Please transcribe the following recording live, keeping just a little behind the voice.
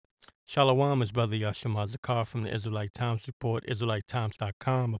Shalom is Brother Yashima Zakar from the Israelite Times Report,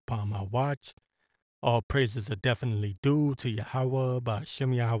 IsraeliteTimes.com. Upon my watch, all praises are definitely due to Yahweh by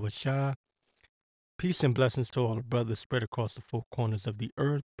Hashem Yahweh Shah. Peace and blessings to all the brothers spread across the four corners of the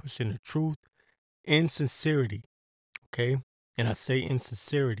earth, pushing the truth in sincerity, okay? And I say in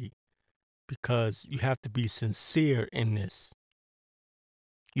sincerity because you have to be sincere in this.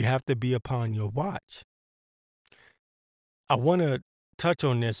 You have to be upon your watch. I want to touch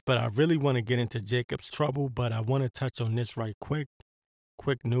on this, but I really want to get into Jacob's trouble, but I want to touch on this right quick.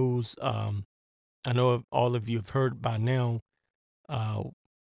 Quick news. I know all of you have heard by now.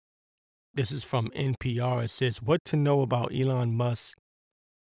 This is from NPR. It says, what to know about Elon Musk's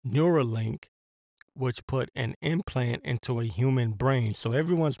Neuralink, which put an implant into a human brain. So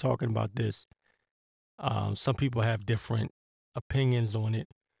everyone's talking about this. Some people have different opinions on it.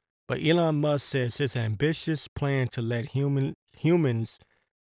 But Elon Musk says his ambitious plan to let humans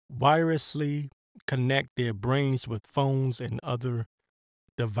wirelessly connect their brains with phones and other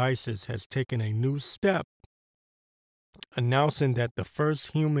devices has taken a new step, announcing that the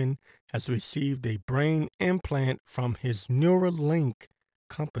first human has received a brain implant from his Neuralink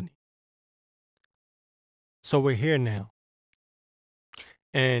company. So we're here now.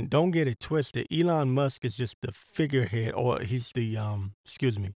 And don't get it twisted. Elon Musk is just the figurehead, or he's the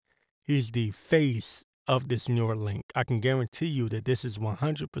he's the face of this Neuralink. I can guarantee you that this is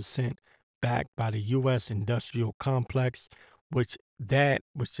 100% backed by the U.S. industrial complex, which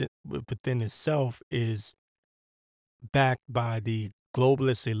within itself is backed by the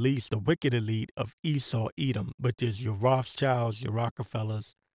globalist elites, the wicked elite of Esau-Edom, which is your Rothschilds, your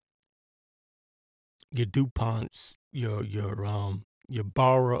Rockefellers, your DuPonts, your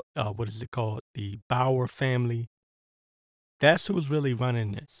Bauer, what is it called? The Bauer family. That's who's really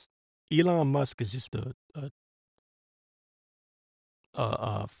running this. Elon Musk is just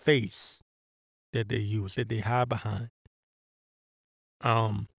a face that they use, that they hide behind.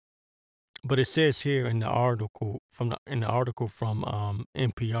 But it says here in the article from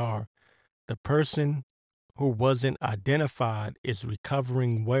NPR, the person who wasn't identified is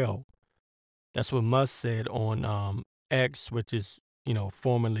recovering well. That's what Musk said on X, which is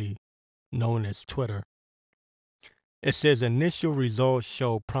formerly known as Twitter. It says initial results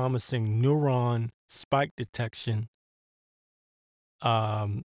show promising neuron spike detection,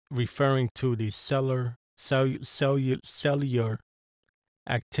 referring to the cellular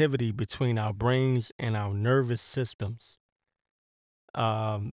activity between our brains and our nervous systems.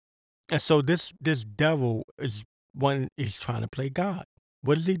 And so this devil is he's trying to play God.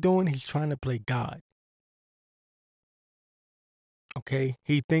 What is he doing? He's trying to play God. Okay?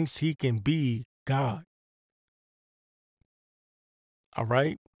 He thinks he can be God. All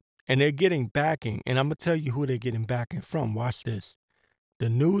right? And they're getting backing. And I'm going to tell you who they're getting backing from. Watch this. The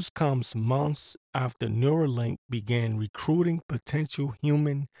news comes months after Neuralink began recruiting potential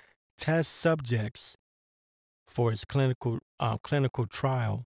human test subjects for its clinical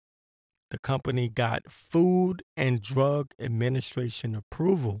trial. The company got Food and Drug Administration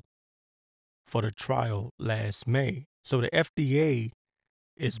approval for the trial last May. So the FDA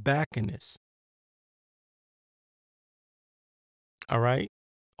is backing this. All right?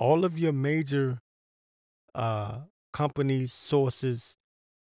 All of your major companies, sources,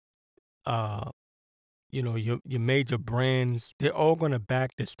 your major brands, they're all going to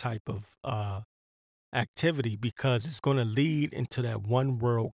back this type of activity because it's going to lead into that one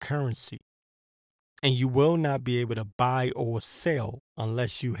world currency. And you will not be able to buy or sell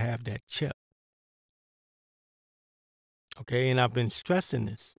unless you have that chip. Okay, and I've been stressing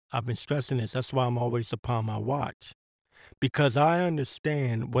this. That's why I'm always upon my watch. Because I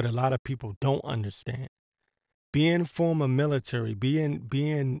understand what a lot of people don't understand. Being former military,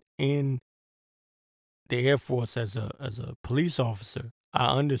 being in the Air Force as a police officer,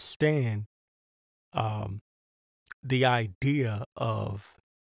 I understand the idea of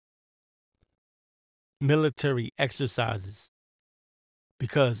military exercises,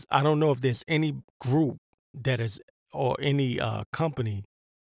 because I don't know if there's any group that is, or any company,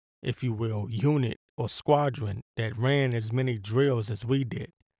 if you will, unit or squadron that ran as many drills as we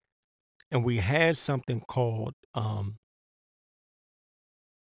did. And we had something called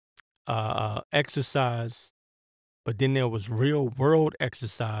exercise, but then there was real world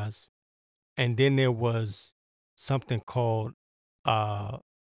exercise, and then there was something called live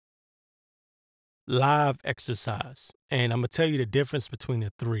exercise. And I'm going to tell you the difference between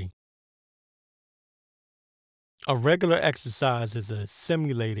the three. A regular exercise is a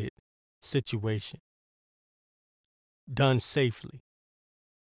simulated situation done safely,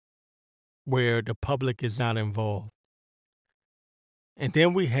 where the public is not involved. And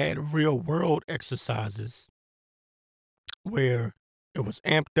then we had real world exercises where it was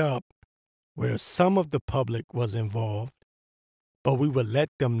amped up, where some of the public was involved, but we would let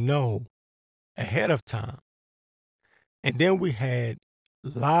them know ahead of time. And then we had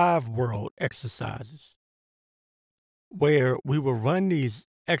live world exercises where we would run these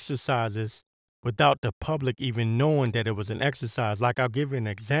exercises without the public even knowing that it was an exercise. Like, I'll give you an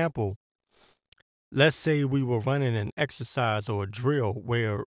example. Let's say we were running an exercise or a drill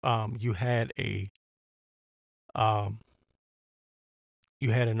where you had an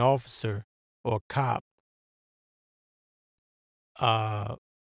officer or a cop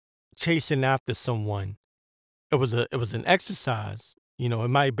chasing after someone. It was an exercise. You know, it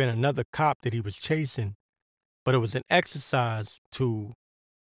might have been another cop that he was chasing, but it was an exercise to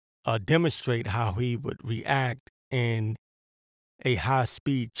demonstrate how he would react in a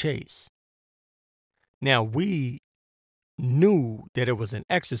high-speed chase. Now, we knew that it was an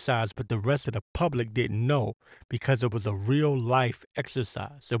exercise, but the rest of the public didn't know because it was a real-life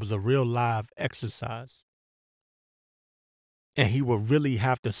exercise. It was a real live exercise. And he would really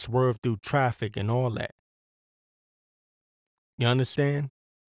have to swerve through traffic and all that. You understand?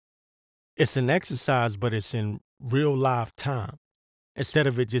 It's an exercise, but it's in real live time instead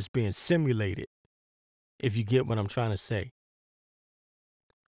of it just being simulated, if you get what I'm trying to say.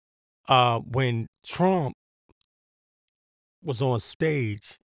 When Trump was on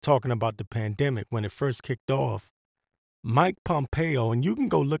stage talking about the pandemic, when it first kicked off, Mike Pompeo, and you can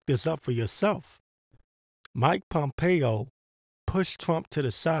go look this up for yourself, Mike Pompeo pushed Trump to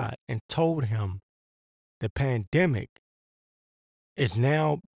the side and told him the pandemic is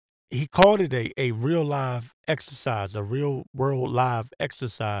now, he called it a real live exercise, a real world live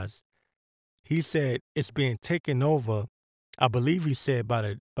exercise. He said it's being taken over, I believe he said by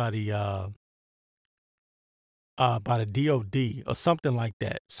the DOD or something like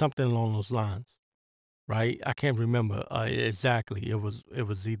that, something along those lines, right? I can't remember exactly. It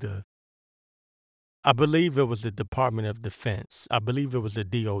was either, I believe it was the Department of Defense. I believe it was the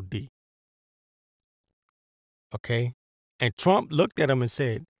DOD. Okay, and Trump looked at him and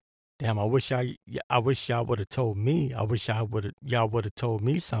said, "Damn, I wish y'all would have told me. I wish y'all would have told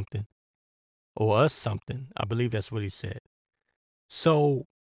me something or us something." I believe that's what he said. So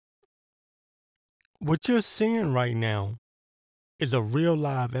what you're seeing right now is a real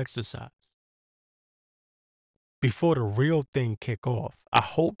live exercise before the real thing kick off. I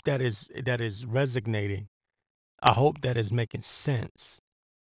hope that is resonating. I hope that is making sense.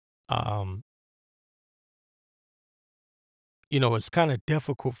 You know, it's kind of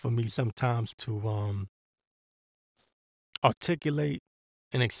difficult for me sometimes to articulate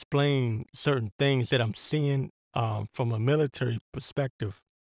and explain certain things that I'm seeing from a military perspective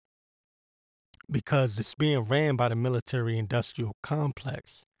because it's being ran by the military industrial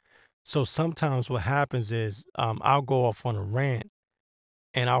complex. So sometimes what happens is I'll go off on a rant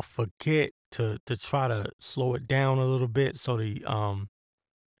and I'll forget to try to slow it down a little bit so the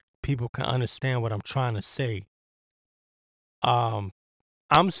people can understand what I'm trying to say. I'm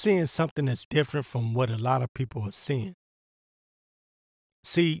seeing something that's different from what a lot of people are seeing.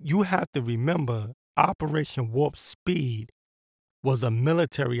 See, you have to remember Operation Warp Speed was a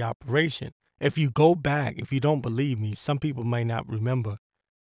military operation. If you go back, if you don't believe me, some people may not remember.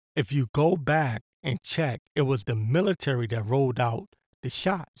 If you go back and check, it was the military that rolled out the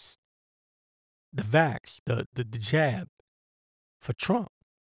shots, the vax, the jab for Trump.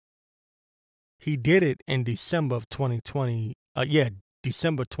 He did it in December of 2020.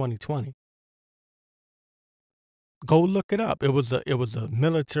 December 2020. Go look it up. It was a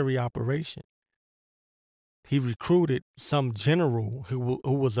military operation. He recruited some general who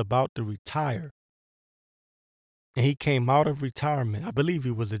was about to retire. And he came out of retirement. I believe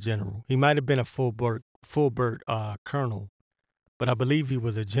he was a general. He might have been a full bird colonel, but I believe he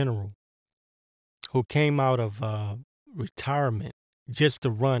was a general who came out of retirement just to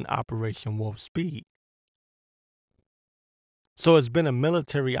run Operation Warp Speed. So it's been a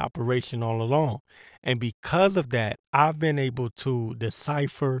military operation all along. And because of that, I've been able to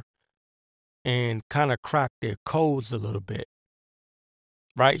decipher and kind of crack their codes a little bit.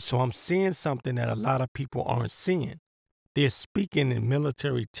 Right? So I'm seeing something that a lot of people aren't seeing. They're speaking in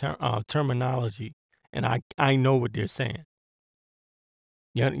military terminology, and I know what they're saying.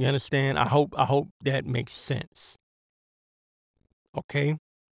 You understand? I hope that makes sense. Okay?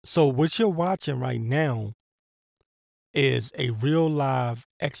 So what you're watching right now is a real live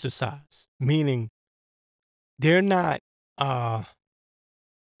exercise, meaning they're not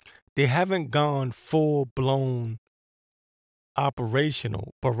they haven't gone full blown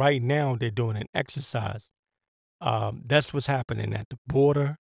operational, but right now they're doing an exercise. That's what's happening at the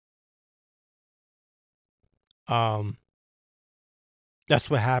border. That's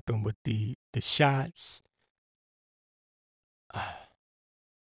what happened with the shots.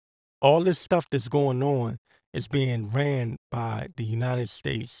 All this stuff that's going on is being ran by the United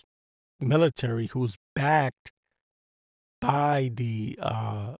States military, who's backed by the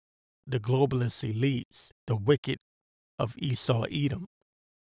globalist elites, the wicked of Esau Edom.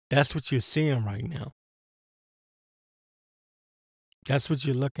 That's what you're seeing right now. That's what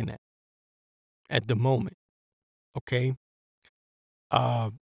you're looking at the moment. Okay.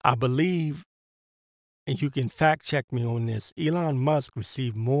 I believe, and you can fact check me on this, Elon Musk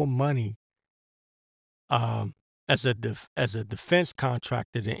received more money as a defense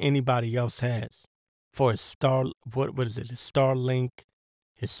contractor than anybody else has for his what is it, his Starlink,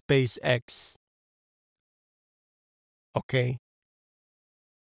 his SpaceX. Okay.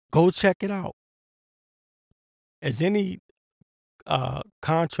 Go check it out. As any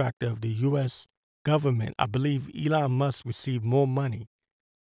contractor of the U.S. government, I believe Elon Musk received more money,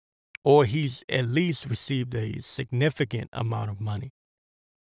 or he's at least received a significant amount of money.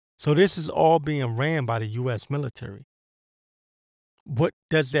 So this is all being ran by the U.S. military. What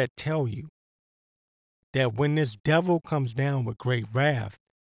does that tell you? That when this devil comes down with great wrath,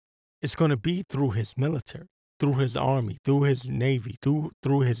 it's going to be through his military, through his army, through his navy,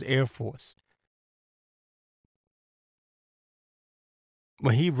 through his air force.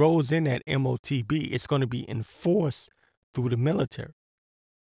 When he rolls in at MOTB, it's going to be enforced through the military.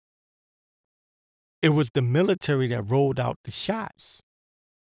 It was the military that rolled out the shots.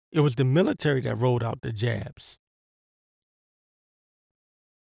 It was the military that rolled out the jabs.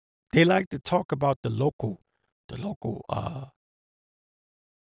 They like to talk about the local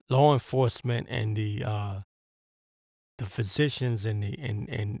law enforcement and the physicians and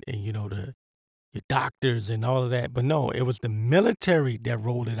you know the doctors and all of that. But no, it was the military that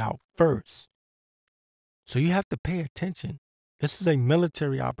rolled it out first. So you have to pay attention. This is a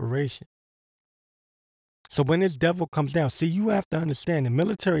military operation. So when this devil comes down, see, you have to understand the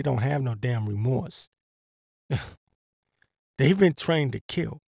military don't have no damn remorse. They've been trained to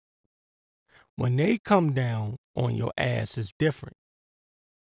kill. When they come down on your ass, it's different.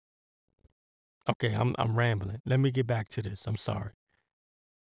 Okay, I'm rambling. Let me get back to this. I'm sorry.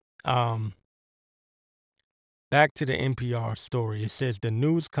 Back to the NPR story. It says the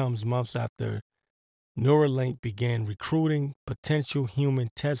news comes months after Neuralink began recruiting potential human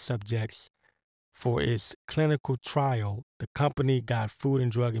test subjects for its clinical trial. The company got Food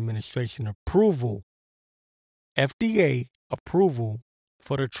and Drug Administration approval, FDA approval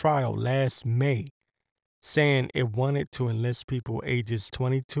for the trial last May, saying it wanted to enlist people ages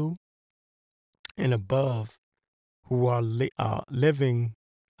 22 and above who are living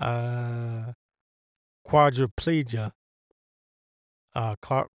quadriplegia.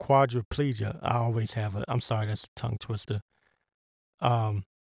 Quadriplegia. I always have I'm sorry, that's a tongue twister.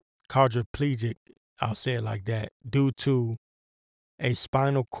 Quadriplegic, I'll say it like that, due to a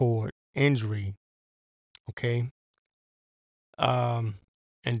spinal cord injury, okay?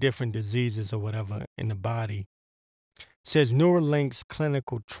 And different diseases or whatever in the body. It says Neuralink's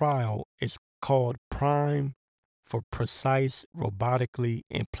clinical trial is called PRIME for Precise Robotically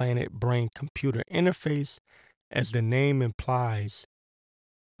Implanted Brain Computer Interface, as the name implies.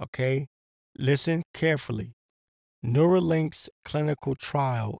 Okay? Listen carefully. Neuralink's clinical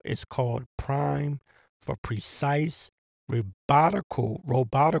trial is called PRIME for Precise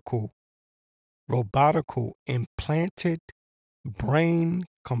Robotical Implanted Brain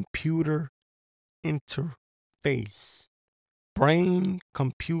Computer Interface. Brain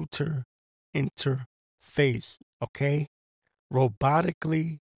Computer Interface, okay?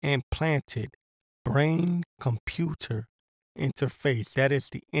 Robotically implanted brain computer interface. That is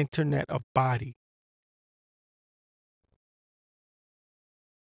the Internet of Body.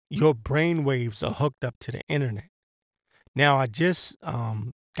 Your brain waves are hooked up to the internet. Now, I just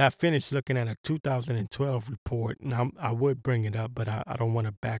got finished looking at a 2012 report, and I would bring it up, but I don't want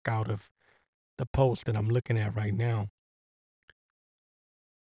to back out of the post that I'm looking at right now.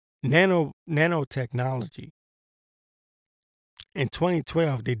 Nanotechnology. In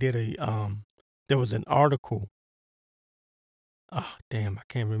 2012, they did there was an article. Ah, damn, I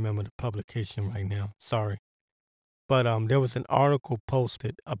can't remember the publication right now. Sorry. But there was an article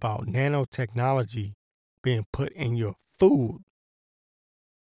posted about nanotechnology being put in your food.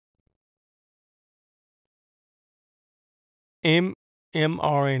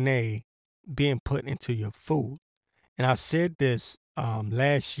 mRNA being put into your food. And I said this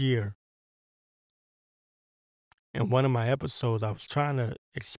last year in one of my episodes. I was trying to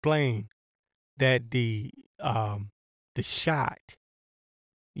explain that the shot,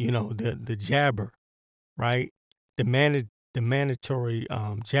 the jabber, right? The mandatory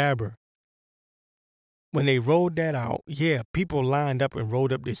jabber. When they rolled that out, yeah, people lined up and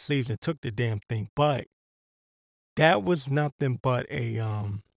rolled up their sleeves and took the damn thing, but that was nothing but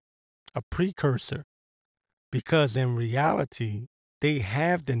a precursor, because in reality, they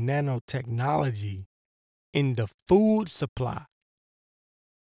have the nanotechnology in the food supply.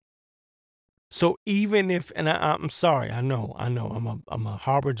 So even if, and I'm sorry, I know, I'm a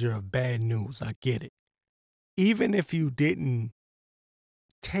harbinger of bad news. I get it. Even if you didn't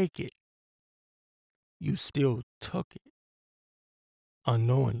take it, you still took it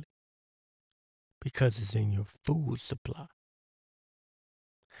unknowingly because it's in your food supply.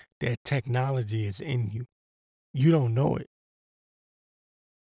 That technology is in you. You don't know it.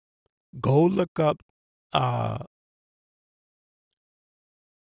 Go look up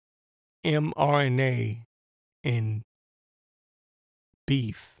mRNA in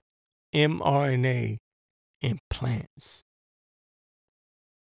beef, mRNA in plants.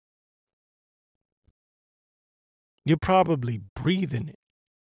 You're probably breathing it.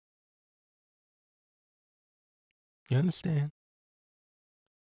 You understand?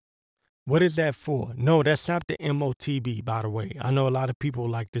 What is that for? No, that's not the MOTB, by the way. I know a lot of people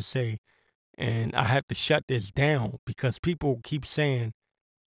like to say, and I have to shut this down because people keep saying,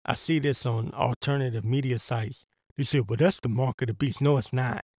 I see this on alternative media sites. They say, well, that's the mark of the beast. No, it's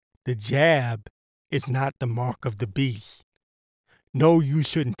not. The jab is not the mark of the beast. No, you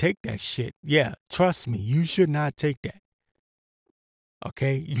shouldn't take that shit. Yeah, trust me, you should not take that.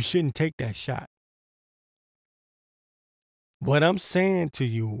 Okay? You shouldn't take that shot. What I'm saying to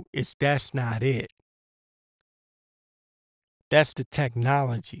you is that's not it. That's the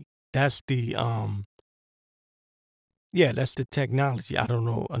technology. That's the that's the technology. I don't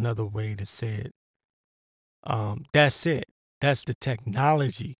know another way to say it. That's it. That's the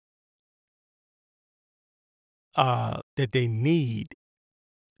technology that they need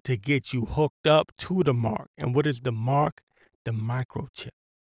to get you hooked up to the mark. And what is the mark? The microchip.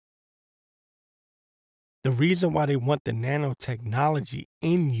 The reason why they want the nanotechnology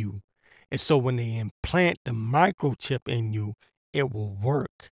in you is so when they implant the microchip in you, it will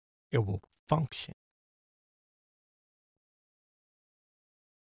work. It will function.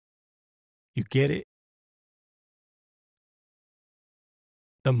 You get it?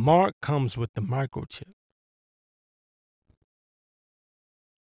 The mark comes with the microchip.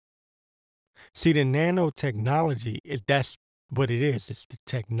 See, the nanotechnology that's what it is. It's the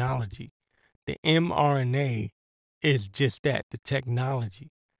technology. The mRNA is just that, the technology.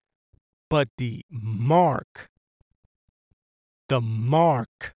 But the mark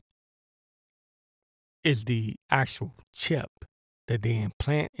is the actual chip that they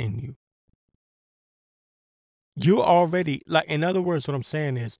implant in you. You already, like, in other words, what I'm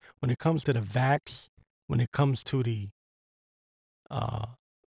saying is, when it comes to the vax, when it comes to the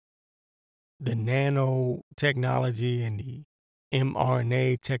nanotechnology and the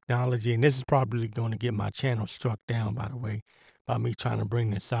mRNA technology, and this is probably going to get my channel struck down, by the way, by me trying to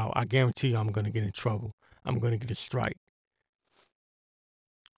bring this out. I guarantee you I'm going to get in trouble. I'm going to get a strike.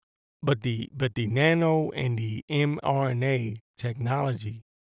 But the nano and the mRNA technology,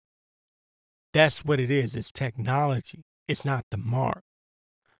 that's what it is. It's technology. It's not the mark.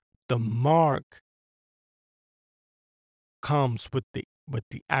 The mark comes with the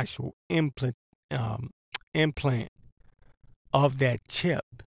actual implant of that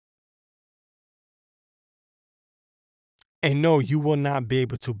chip. And no, you will not be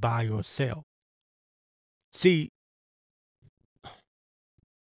able to buy or sell. See,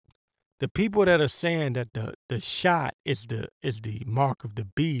 the people that are saying that the shot is the mark of the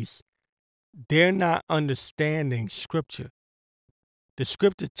beast, they're not understanding scripture. The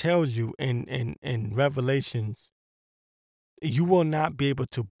scripture tells you in Revelations, you will not be able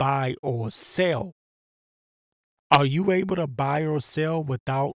to buy or sell. Are you able to buy or sell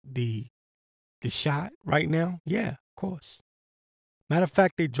without the shot right now? Yeah, of course. Matter of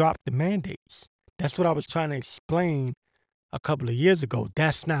fact, they dropped the mandates. That's what I was trying to explain a couple of years ago.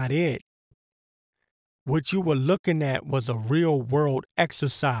 That's not it. What you were looking at was a real world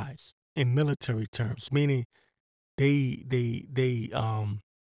exercise in military terms, meaning they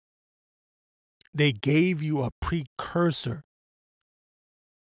gave you a precursor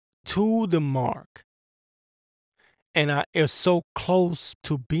to the mark. And it's so close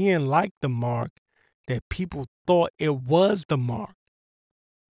to being like the mark that people thought it was the mark.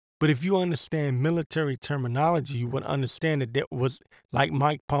 But if you understand military terminology, you would understand that there was, like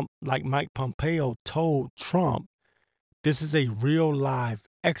Mike Pompeo told Trump, this is a real live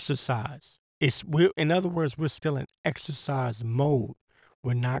exercise. In other words, we're still in exercise mode.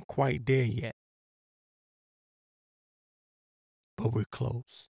 We're not quite there yet, but we're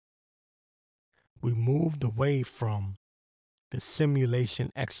close. We moved away from the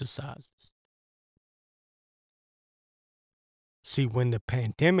simulation exercises. See, when the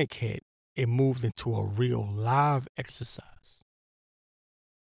pandemic hit, it moved into a real live exercise,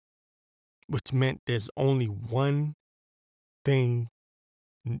 which meant there's only one thing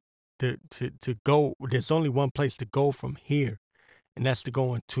to go. There's only one place to go from here, and that's to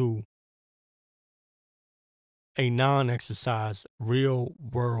go into a non-exercise, real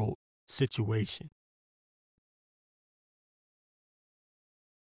world situation.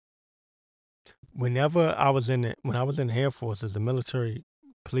 When I was in the Air Force as a military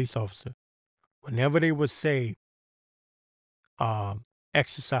police officer, whenever they would say,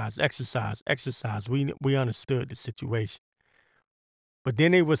 exercise, exercise, exercise, we understood the situation. But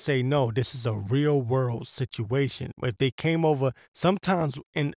then they would say, no, this is a real world situation. If they came over, sometimes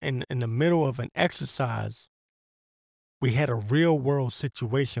in the middle of an exercise, we had a real world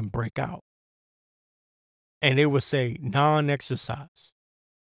situation break out. And they would say non-exercise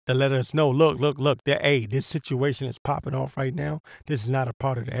to let us know, look, that, hey, this situation is popping off right now. This is not a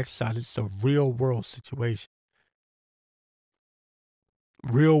part of the exercise. It's a real world situation.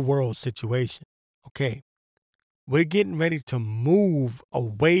 Real world situation. Okay. We're getting ready to move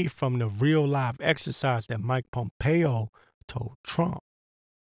away from the real live exercise that Mike Pompeo told Trump.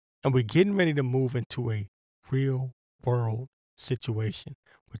 And we're getting ready to move into a real world situation,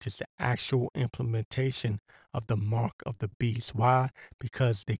 which is the actual implementation of the mark of the beast. Why?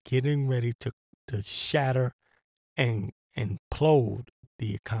 Because they're getting ready to shatter and implode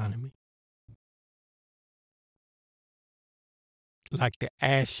the economy. Like the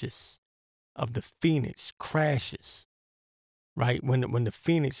ashes of the phoenix crashes, right? When the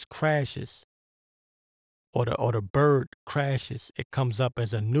phoenix crashes, or the bird crashes, it comes up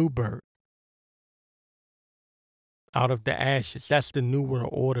as a new bird out of the ashes. That's the New World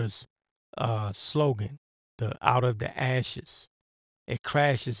Order's slogan. The out of the ashes, it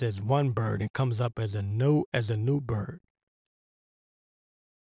crashes as one bird and comes up as a new bird.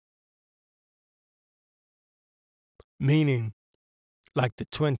 Meaning, like the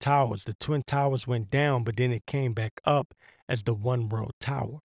Twin Towers. The Twin Towers went down, but then it came back up as the One World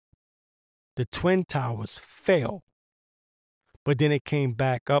Tower. The Twin Towers fell, but then it came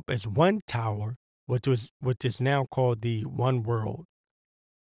back up as one tower, which is now called the One World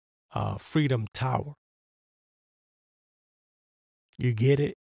Freedom Tower. You get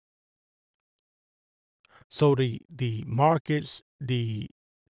it? So the markets, the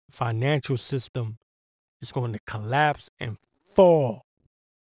financial system is going to collapse and fall,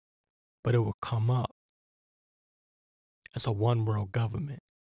 but it will come up as a one world government.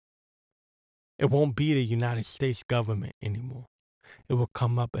 It won't be the United States government anymore. It will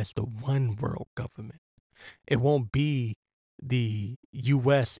come up as the one world government. It won't be the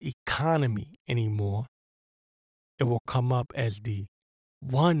U.S. economy anymore. It will come up as the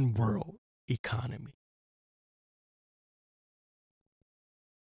one world economy.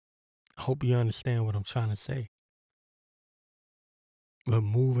 I hope you understand what I'm trying to say. We're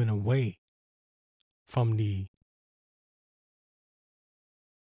moving away from the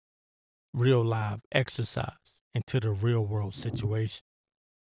real live exercise into the real world situation.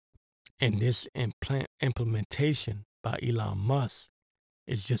 And this implementation by Elon Musk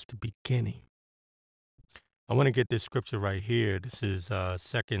is just the beginning. I want to get this scripture right here. This is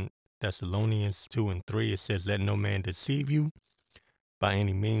 2 Thessalonians 2:3. It says, let no man deceive you by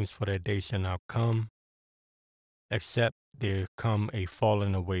any means, for that day shall not come, except there come a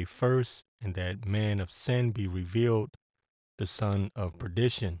falling away first, and that man of sin be revealed, the son of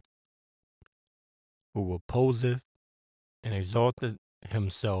perdition, who opposeth and exalted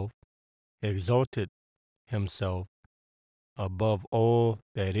himself above all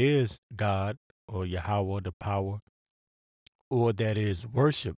that is God, or Yahweh, the power, or that is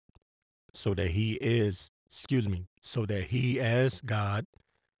worship, so that he as God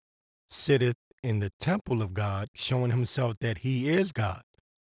sitteth in the temple of God, showing himself that he is God.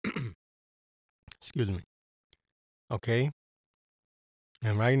 Excuse me. Okay?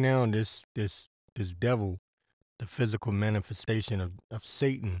 And right now, this devil, the physical manifestation of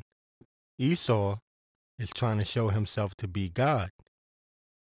Satan, Esau, is trying to show himself to be God.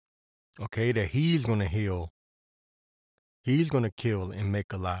 Okay? That he's going to heal. He's going to kill and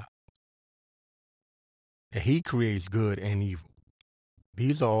make alive. That he creates good and evil.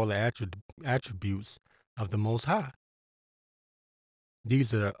 These are all the attributes of the Most High.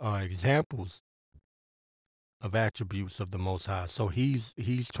 These are examples of attributes of the Most High. So he's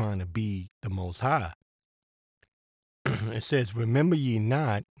trying to be the Most High. It says, "Remember ye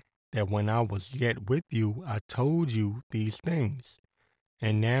not that when I was yet with you, I told you these things,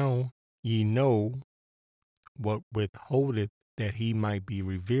 and now ye know what withholdeth, that he might be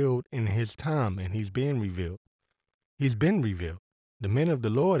revealed in his time." And he's being revealed. He's been revealed. The men of the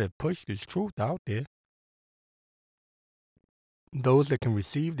Lord have pushed his truth out there. Those that can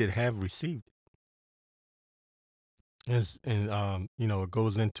receive it have received it. And it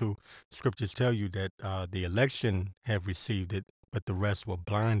goes into, scriptures tell you that the election have received it, but the rest were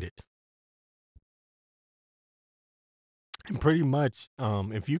blinded. And pretty much,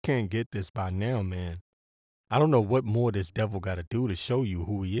 if you can't get this by now, man, I don't know what more this devil got to do to show you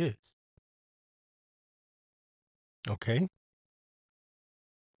who he is. Okay?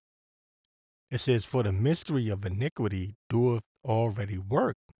 It says, "For the mystery of iniquity doeth already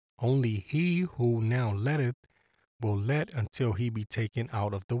work. Only he who now letteth will let until he be taken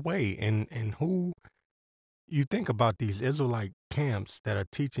out of the way." And who, you think about these Israelite camps that are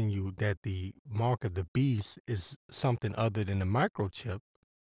teaching you that the mark of the beast is something other than the microchip.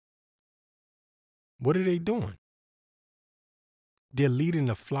 What are they doing? They're leading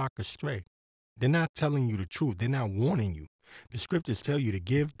the flock astray. They're not telling you the truth. They're not warning you. The scriptures tell you to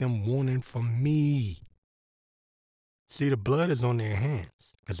give them warning from me. See, the blood is on their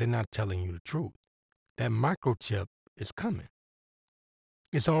hands because they're not telling you the truth. That microchip is coming.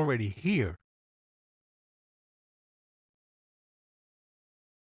 It's already here.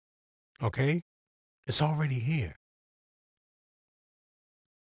 Okay? It's already here.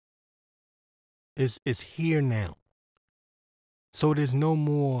 It's here now. So there's no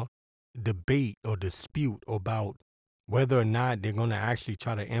more debate or dispute about whether or not they're going to actually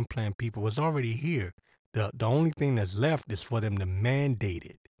try to implant people. It's already here. The only thing that's left is for them to mandate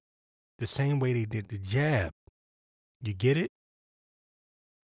it. The same way they did the jab. You get it?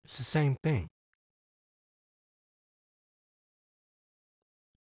 It's the same thing.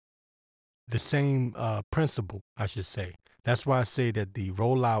 The same principle, I should say. That's why I say that the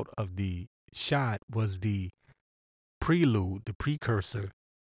rollout of the shot was the prelude, the precursor,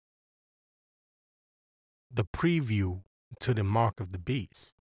 the preview to the mark of the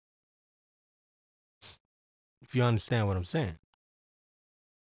beast. If you understand what I'm saying.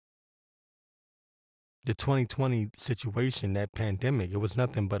 The 2020 situation, that pandemic, it was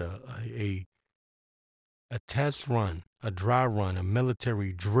nothing but a test run, a dry run, a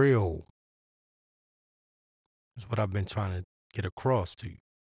military drill. Is what I've been trying to get across to you.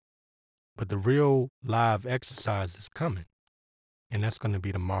 But the real live exercise is coming, and that's going to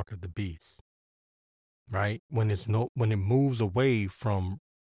be the mark of the beast, right? When it moves away from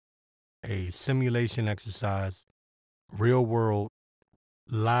a simulation exercise, real world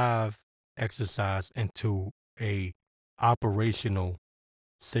live exercise, into a operational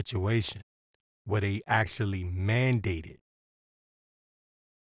situation where they actually mandate it.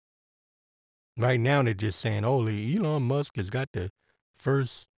 Right now, they're just saying, "Oh, Elon Musk has got the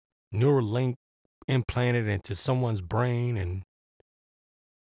first neural link implanted into someone's brain," and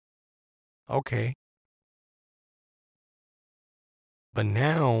okay. But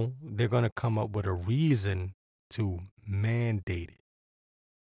now they're going to come up with a reason to mandate it.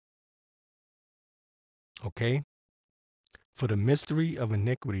 Okay? "For the mystery of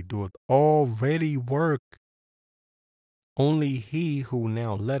iniquity doeth already work. Only he who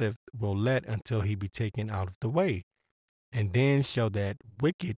now letteth will let until he be taken out of the way. And then shall that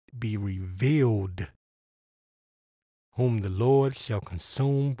wicked be revealed, whom the Lord shall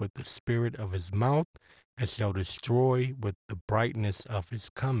consume with the spirit of his mouth, and shall destroy with the brightness of his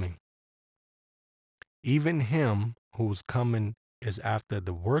coming. Even him whose coming is after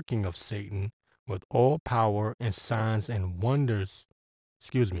the working of Satan with all power and signs and wonders."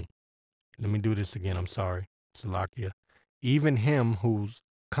 Excuse me. Let me do this again. I'm sorry. Salakia. "Even him whose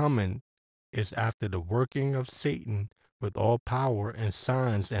coming is after the working of Satan with all power and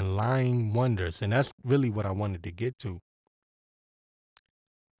signs and lying wonders." And that's really what I wanted to get to.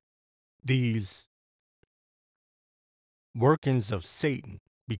 These workings of Satan,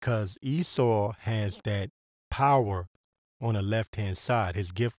 because Esau has that power on the left-hand side.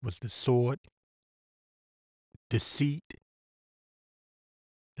 His gift was the sword, deceit.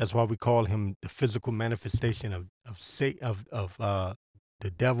 That's why we call him the physical manifestation of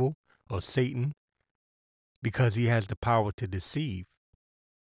the devil or Satan, because he has the power to deceive.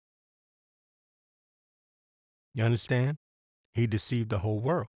 You understand? He deceived the whole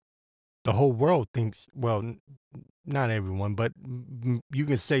world. The whole world thinks, well, not everyone, but you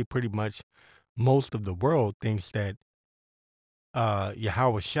can say pretty much most of the world thinks that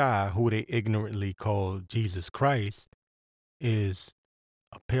Yahweh Shai, who they ignorantly call Jesus Christ, is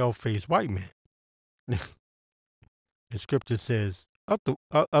a pale-faced white man. The scripture says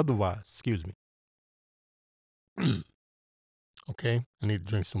otherwise. Excuse me. Okay, I need to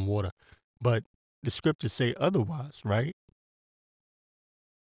drink some water. But the scriptures say otherwise, right?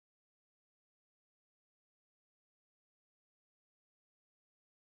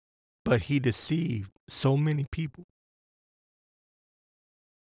 But he deceived so many people.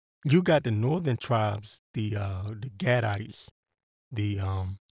 You got the northern tribes, the Gadites, the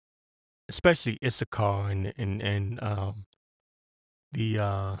especially Issachar and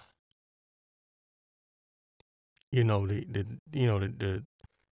the the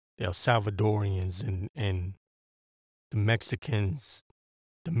El Salvadorians and the Mexicans,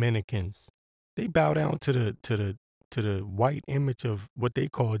 Dominicans. They bow down to the white image of what they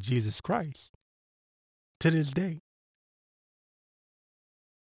call Jesus Christ to this day.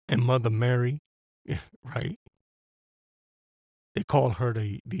 And Mother Mary, right? They call her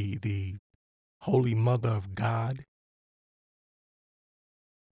the Holy Mother of God.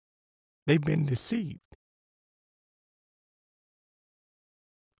 They've been deceived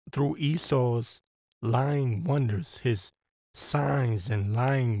through Esau's lying wonders, his signs and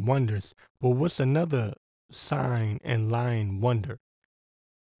lying wonders. Well, what's another sign and lying wonder?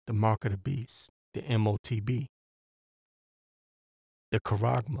 The mark of the beast, the MOTB, the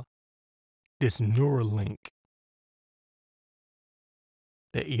charagma, this Neuralink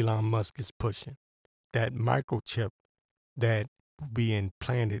that Elon Musk is pushing, that microchip that will be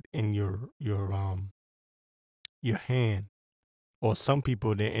implanted in your hand, or some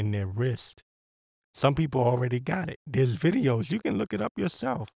people they're in their wrist. Some people already got it. There's videos, you can look it up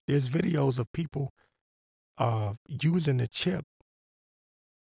yourself. There's videos of people using the chip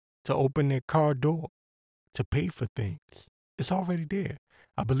to open their car door, to pay for things. It's already there.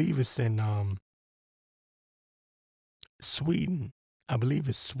 I believe it's in Sweden. I believe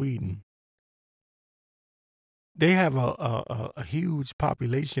it's Sweden. They have a huge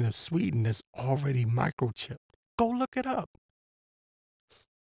population of Sweden that's already microchipped. Go look it up.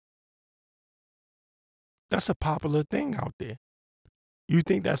 That's a popular thing out there. You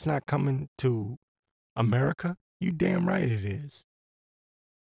think that's not coming to America? You damn right it is.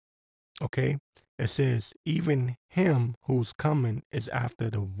 Okay? It says, even him who's coming is after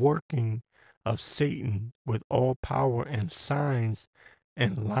the working of Satan with all power and signs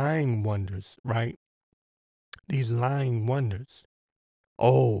and lying wonders, right? These lying wonders.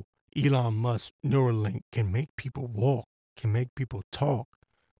 Oh, Elon Musk Neuralink can make people walk, can make people talk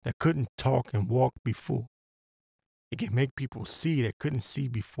that couldn't talk and walk before. It can make people see that couldn't see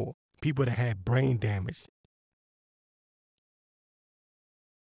before. People that had brain damage.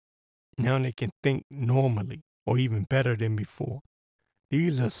 Now they can think normally or even better than before.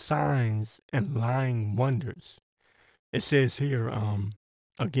 These are signs and lying wonders. It says here,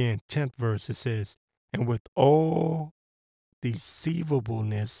 again, 10th verse, it says, and with all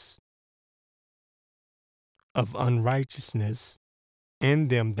deceivableness of unrighteousness in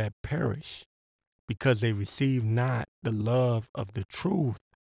them that perish, because they receive not the love of the truth,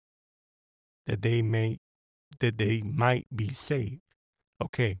 that they might be saved.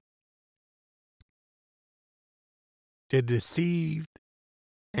 Okay. The deceived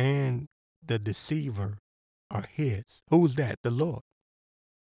and the deceiver are his. Who's that? The Lord.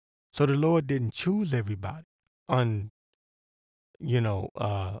 So the Lord didn't choose everybody on,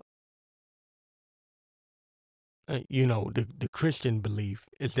 the Christian belief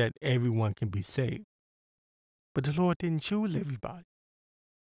is that everyone can be saved. But the Lord didn't choose everybody.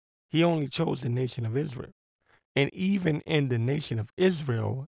 He only chose the nation of Israel. And even in the nation of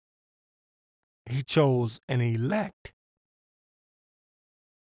Israel, he chose an elect.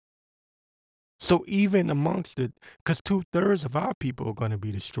 So even amongst it, because 2/3 of our people are going to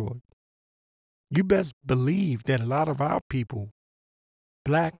be destroyed. You best believe that a lot of our people,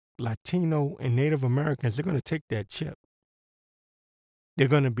 Black, Latino, and Native Americans, they're going to take that chip. They're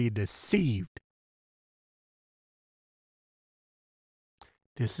going to be deceived.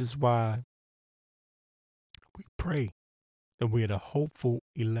 This is why we pray that we're the hopeful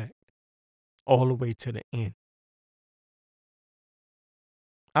elect all the way to the end.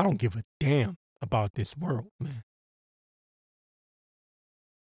 I don't give a damn about this world, man.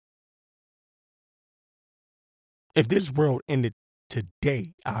 If this world ended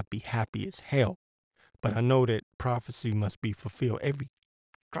today, I'd be happy as hell. But I know that prophecy must be fulfilled every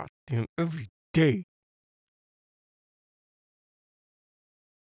day.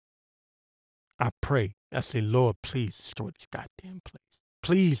 I pray. I say, Lord, please destroy this goddamn place.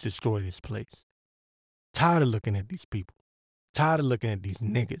 Please destroy this place. Tired of looking at these people. Tired of looking at these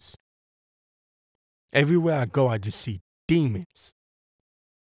niggas. Everywhere I go, I just see demons.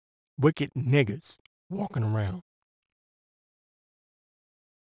 Wicked niggas walking around.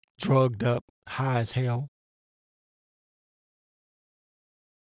 Drugged up, high as hell.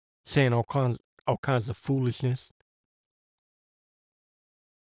 Saying all kinds of foolishness.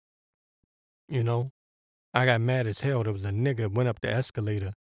 You know? I got mad as hell. There was a nigga went up the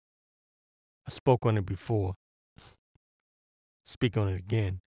escalator. I spoke on it before. Speak on it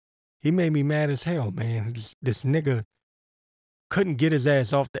again. He made me mad as hell, man. This nigga couldn't get his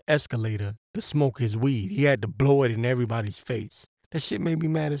ass off the escalator to smoke his weed. He had to blow it in everybody's face. That shit made me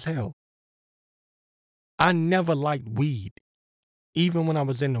mad as hell. I never liked weed. Even when I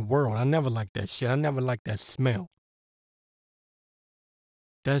was in the world, I never liked that shit. I never liked that smell.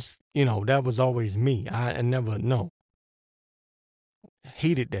 That's, that was always me. I never, no.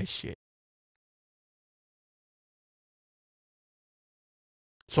 Hated that shit.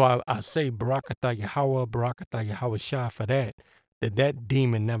 So I say Barakatah Yahweh, Barakatah Yahweh Shah for that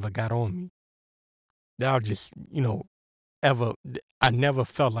demon never got on me. That was just, I never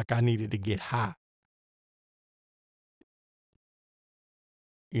felt like I needed to get high.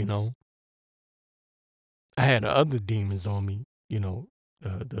 I had other demons on me,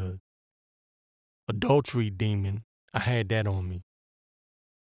 the adultery demon. I had that on me.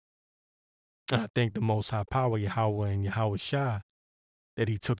 And I thank the Most High Power, Yahweh and Yahweh Shah, that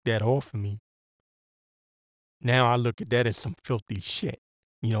he took that off of me. Now I look at that as some filthy shit.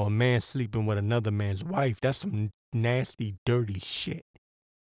 A man sleeping with another man's wife, that's some nasty, dirty shit.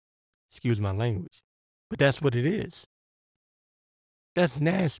 Excuse my language. But that's what it is. That's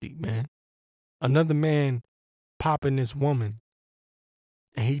nasty, man. Another man popping this woman,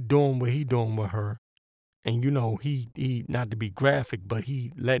 and he doing what he doing with her. And he not to be graphic, but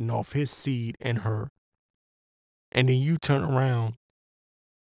he letting off his seed in her. And then you turn around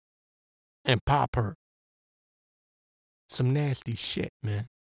and pop her. Some nasty shit, man.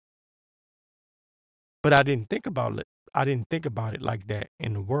 But I didn't think about it. I didn't think about it like that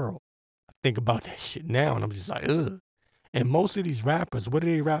in the world. I think about that shit now, and I'm just like, ugh. And most of these rappers, what do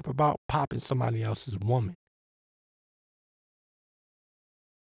they rap about? Popping somebody else's woman.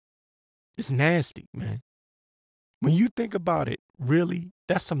 It's nasty, man. When you think about it, really,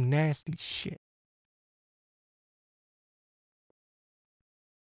 that's some nasty shit.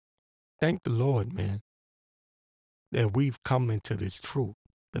 Thank the Lord, man, that we've come into this truth,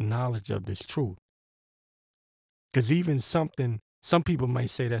 the knowledge of this truth. Because even some people might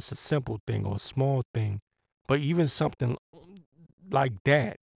say that's a simple thing or a small thing, but even something like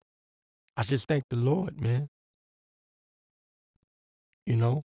that, I just thank the Lord, man.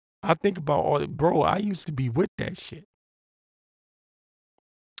 I think about all it, bro, I used to be with that shit.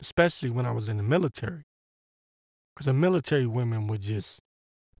 Especially when I was in the military. Because the military women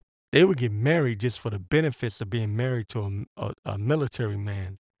they would get married just for the benefits of being married to a military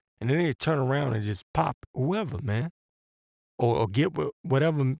man. And then they'd turn around and just pop whoever, man. Or get with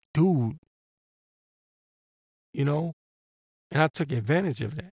whatever dude, And I took advantage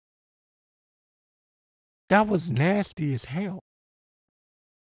of that. That was nasty as hell.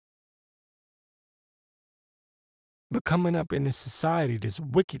 But coming up in this society, this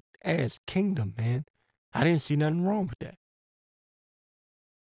wicked ass kingdom, man, I didn't see nothing wrong with that.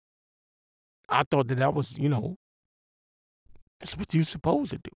 I thought that was, that's what you're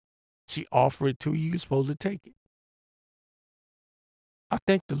supposed to do. She offered it to you, you're supposed to take it. I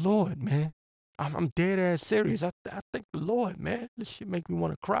thank the Lord, man. I'm dead ass serious. I thank the Lord, man. This shit make me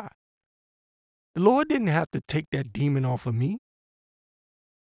want to cry. The Lord didn't have to take that demon off of me.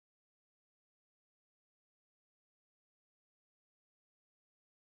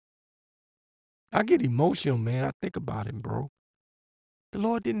 I get emotional, man. I think about it, bro. The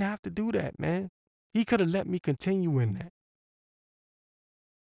Lord didn't have to do that, man. He could have let me continue in that.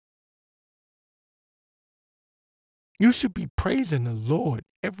 You should be praising the Lord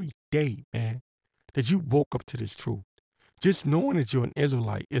every day, man, that you woke up to this truth. Just knowing that you're an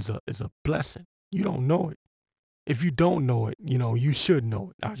Israelite is a blessing. You don't know it. If you don't know it, you should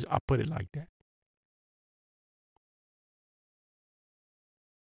know it. I put it like that.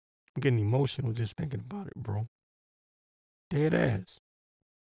 I'm getting emotional just thinking about it, bro. Dead ass.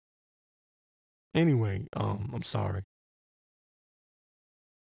 Anyway, I'm sorry.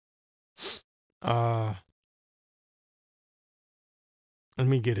 Let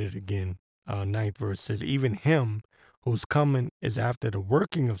me get it again. 9th verse says, even him whose coming is after the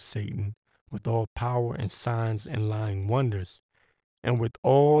working of Satan with all power and signs and lying wonders, and with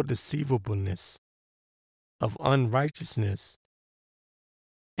all deceivableness of unrighteousness,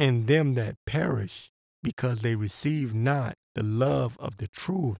 and them that perish because they receive not the love of the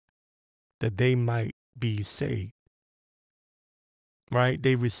truth that they might be saved. Right?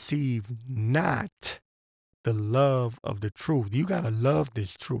 They receive not the love of the truth. You got to love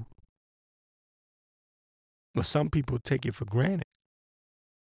this truth. But some people take it for granted.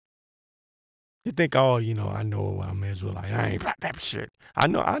 They think, oh, I know I'm Israelite. I ain't that shit. I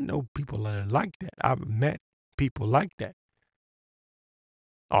know people that are like that. I've met people like that.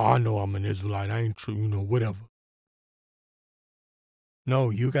 Oh, I know I'm an Israelite. I ain't true, whatever.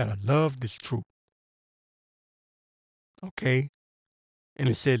 No, you got to love this truth. Okay? And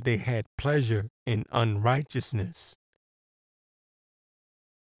it said they had pleasure in unrighteousness.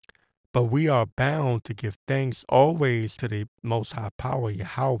 But we are bound to give thanks always to the Most High Power,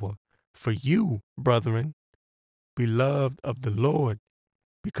 Yahweh, for you, brethren, beloved of the Lord,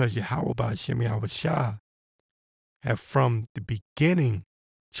 because Yahweh Ba'ashem Yahweh Shah have from the beginning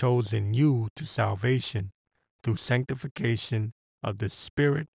chosen you to salvation through sanctification of the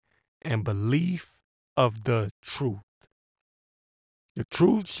Spirit and belief of the truth. The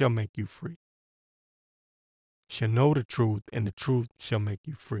truth shall make you free. Shall know the truth, and the truth shall make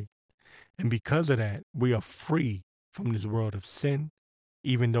you free. And because of that, we are free from this world of sin.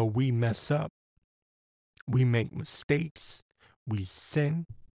 Even though we mess up, we make mistakes, we sin,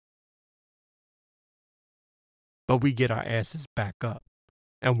 but we get our asses back up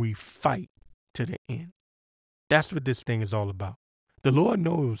and we fight to the end. That's what this thing is all about. The Lord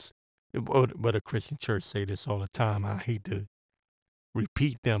knows, but a Christian church say this all the time. I hate to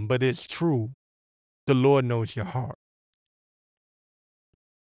repeat them, but it's true. The Lord knows your heart.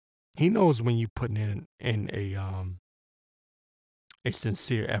 He knows when you putting in a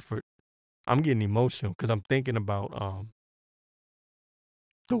sincere effort. I'm getting emotional because I'm thinking about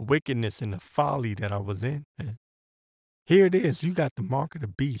the wickedness and the folly that I was in. Man. Here it is. You got the mark of the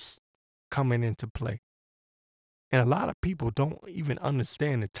beast coming into play. And a lot of people don't even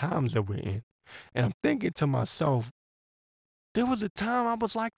understand the times that we're in. And I'm thinking to myself, there was a time I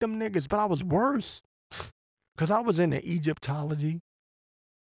was like them niggas, but I was worse. Because I was into Egyptology.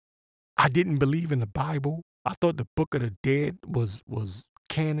 I didn't believe in the Bible. I thought the Book of the Dead was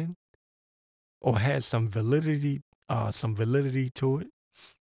canon or had some validity to it.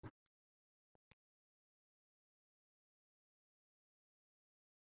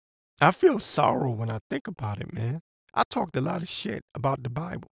 I feel sorrow when I think about it, man. I talked a lot of shit about the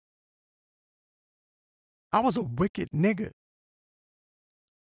Bible. I was a wicked nigga.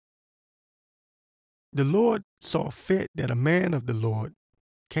 The Lord saw fit that a man of the Lord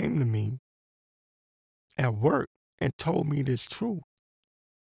came to me at work and told me this truth.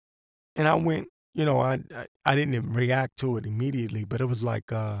 And I went, I didn't react to it immediately, but it was like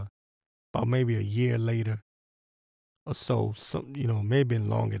about maybe a year later or so, maybe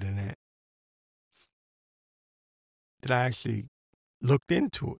longer than that I actually looked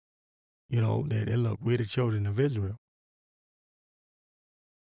into it. That look, we're the children of Israel.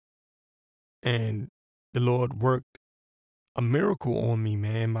 And the Lord worked a miracle on me,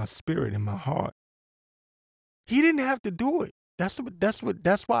 man, my spirit and my heart. He didn't have to do it. That's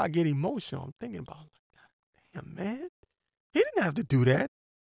why I get emotional. I'm thinking about like, damn, man. He didn't have to do that.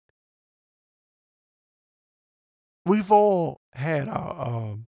 We've all had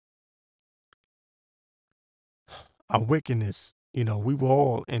our wickedness. We were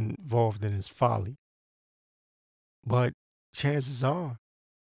all involved in his folly. But chances are,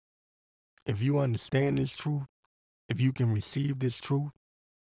 if you understand this truth, if you can receive this truth,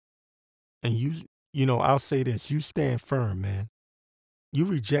 and I'll say this, you stand firm, man. You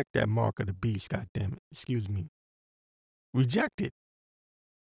reject that mark of the beast, goddammit. Excuse me. Reject it.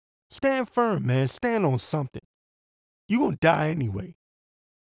 Stand firm, man. Stand on something. You're going to die anyway.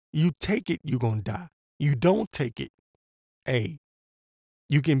 You take it, you're going to die. You don't take it, hey,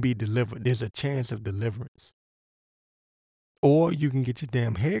 you can be delivered. There's a chance of deliverance. Or you can get your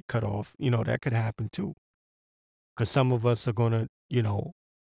damn head cut off. That could happen too. Because some of us are going to,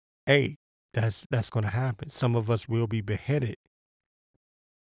 hey, that's going to happen. Some of us will be beheaded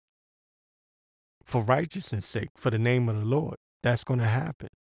for righteousness' sake, for the name of the Lord. That's going to happen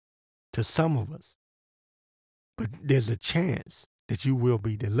to some of us. But there's a chance that you will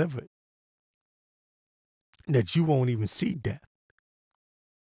be delivered, that you won't even see death.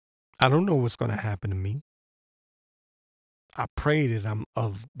 I don't know what's going to happen to me. I pray that I'm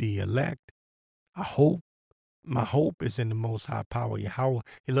of the elect. My hope is in the Most High Power, Yahweh.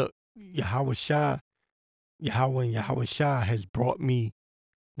 Hey, look, Yahweh and Yahweh Shah has brought me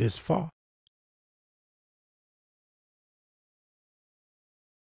this far.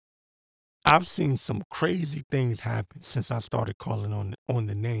 I've seen some crazy things happen since I started calling on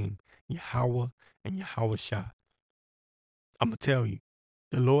the name Yahweh, and Yahweh Shah. I'm going to tell you,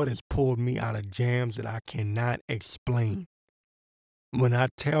 the Lord has pulled me out of jams that I cannot explain. When I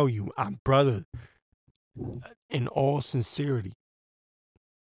tell you, brother, in all sincerity,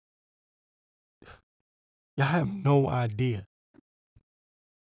 y'all have no idea.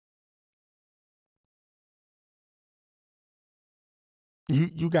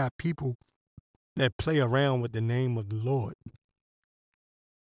 You got people that play around with the name of the Lord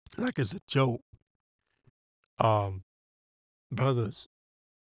like it's a joke. Brothers,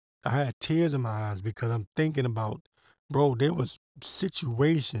 I had tears in my eyes because I'm thinking about, bro, there was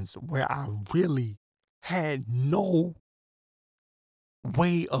situations where I really had no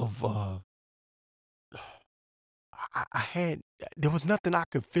way of there was nothing I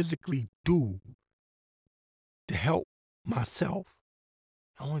could physically do to help myself.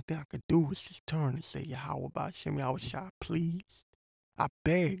 The only thing I could do was just turn and say, Yahweh Ba'Shem Yahweh Shai, please. I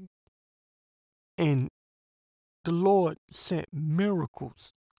beg. And the Lord sent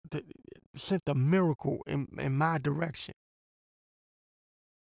miracles, sent a miracle in my direction.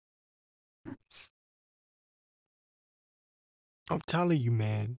 I'm telling you,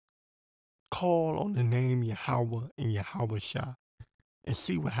 man, call on the name Yahweh and Yahweh Shai and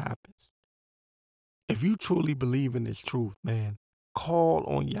see what happens. If you truly believe in this truth, man, call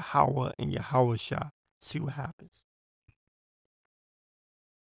on Yahweh and Yahweh Shai. See what happens.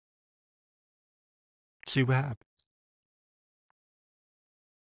 See what happens.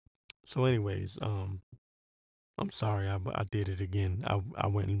 So anyways, I'm sorry I did it again. I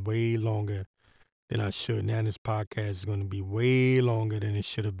went way longer than I should. Now this podcast is going to be way longer than it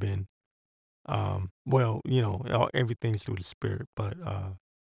should have been. Well, you know, everything's through the Spirit, but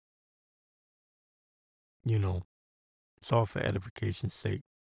you know, it's all for edification's sake.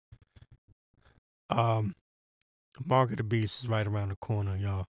 The mark of the beast is right around the corner,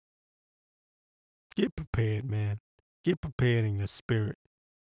 y'all. Get prepared, man. Get prepared in your spirit.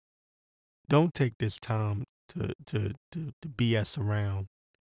 Don't take this time to BS around.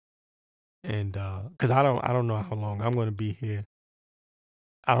 And because I don't know how long I'm going to be here.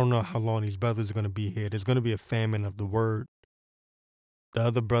 I don't know how long these brothers are going to be here. There's going to be a famine of the word. The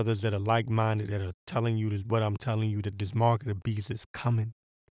other brothers that are like-minded that are telling you what I'm telling you, that this mark of the beast is coming.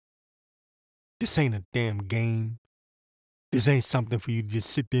 This ain't a damn game. This ain't something for you to just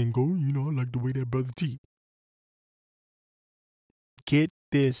sit there and go, you know, I like the way that brother teach. Get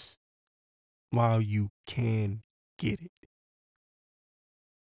this while you can get it.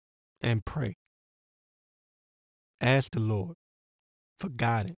 And pray. Ask the Lord for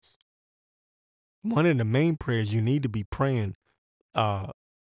guidance. One of the main prayers you need to be praying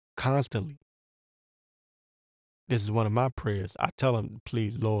constantly. This is one of my prayers. I tell him,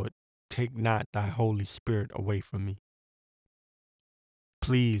 please, Lord, take not thy Holy Spirit away from me.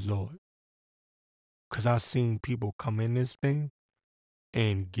 Please, Lord. Because I've seen people come in this thing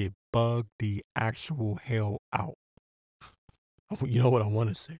and get bugged the actual hell out. You know what I want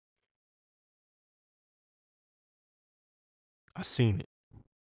to say? I seen it.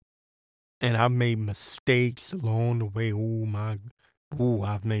 And I made mistakes along the way.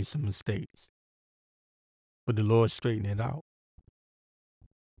 I've made some mistakes. But the Lord straightened it out.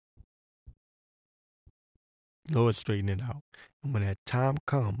 Lord straighten it out. And when that time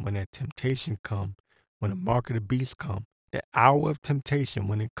come, when that temptation come, when the mark of the beast come, that hour of temptation,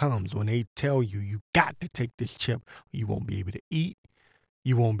 when it comes, when they tell you, you got to take this chip, you won't be able to eat,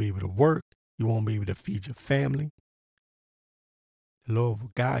 you won't be able to work, you won't be able to feed your family, the Lord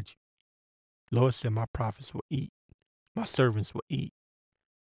will guide you. Lord said, my prophets will eat, my servants will eat.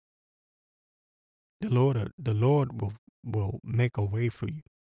 The Lord will make a way for you.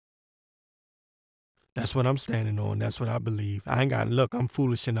 That's what I'm standing on. That's what I believe. Look, I'm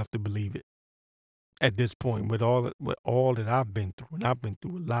foolish enough to believe it. At this point, with all that I've been through, and I've been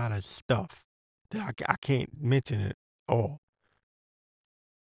through a lot of stuff that I can't mention it all.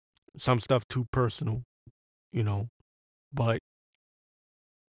 Some stuff too personal, you know. But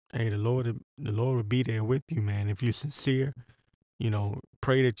hey, the Lord will be there with you, man. If you're sincere, you know,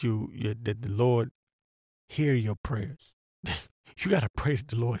 pray that that the Lord hear your prayers. You gotta pray that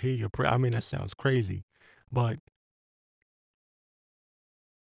the Lord hear your prayer. I mean, that sounds crazy, but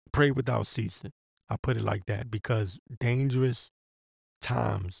pray without ceasing. I put it like that because dangerous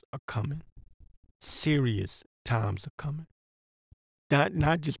times are coming. Serious times are coming.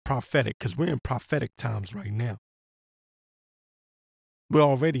 Not just prophetic, because we're in prophetic times right now. We're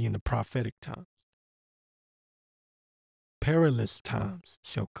already in the prophetic times. Perilous times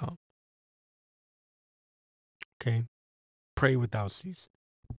shall come. Okay? Pray without ceasing.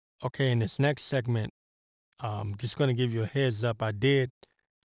 Okay, in this next segment, I'm just going to give you a heads up. I did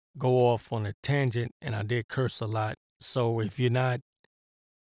go off on a tangent, and I did curse a lot. So if you're not,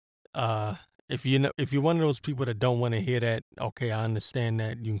 uh, if you're one of those people that don't want to hear that, okay, I understand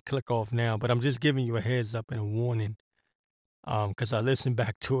that. You can click off now, but I'm just giving you a heads up and a warning. Because I listened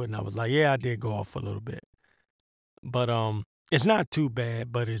back to it and I was like, yeah, I did go off a little bit, but it's not too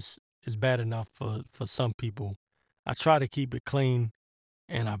bad, but it's bad enough for some people. I try to keep it clean,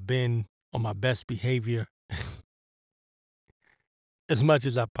 and I've been on my best behavior as much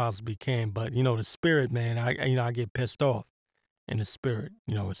as I possibly can. But the spirit, man, I get pissed off in the spirit,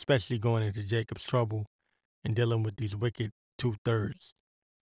 especially going into Jacob's trouble and dealing with these wicked 2/3.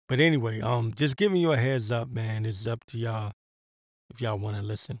 But anyway, just giving you a heads up, man. It's up to y'all if y'all want to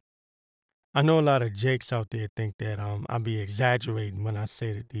listen. I know a lot of jakes out there think that I be exaggerating when I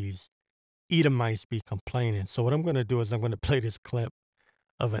say that these Edomites be complaining. So what I'm gonna do is I'm gonna play this clip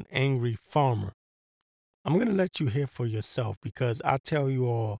of an angry farmer. I'm gonna let you hear for yourself because I tell you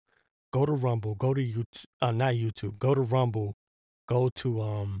all, go to Rumble, go to YouTube, not YouTube, go to Rumble, go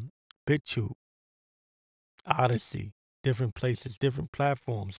to BitChute, Odyssey, different places, different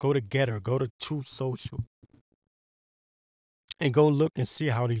platforms. Go to Getter, go to Truth Social, and go look and see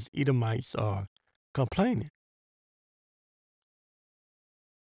how these Edomites are complaining.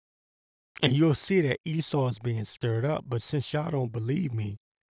 And you'll see that Esau is being stirred up. But since y'all don't believe me,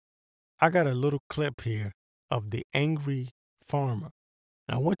 I got a little clip here of the angry farmer.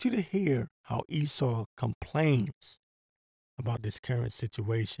 And I want you to hear how Esau complains about this current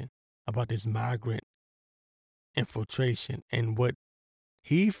situation, about this migrant infiltration, and what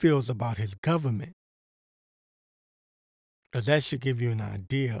he feels about his government. Because that should give you an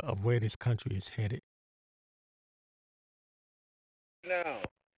idea of where this country is headed. Now,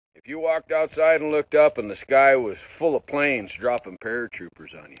 if you walked outside and looked up and the sky was full of planes dropping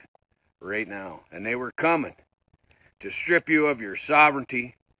paratroopers on you right now, and they were coming to strip you of your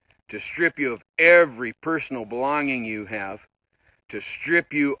sovereignty, to strip you of every personal belonging you have, to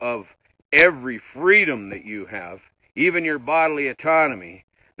strip you of every freedom that you have, even your bodily autonomy,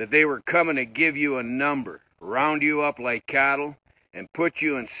 that they were coming to give you a number, round you up like cattle, and put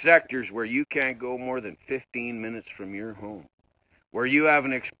you in sectors where you can't go more than 15 minutes from your home, where you have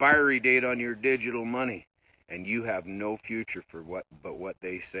an expiry date on your digital money, and you have no future for what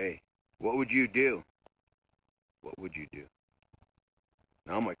they say. What would you do? What would you do?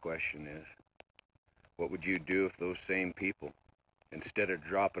 Now my question is, what would you do if those same people, instead of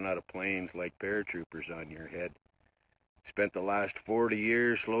dropping out of planes like paratroopers on your head, spent the last 40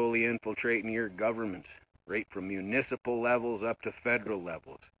 years slowly infiltrating your governments, right from municipal levels up to federal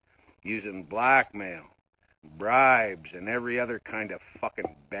levels, using blackmail, bribes, and every other kind of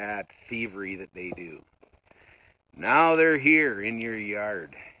fucking bad thievery that they do? Now they're here in your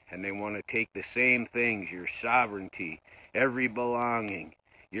yard, and they want to take the same things, your sovereignty, every belonging,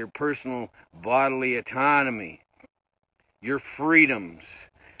 your personal bodily autonomy, your freedoms,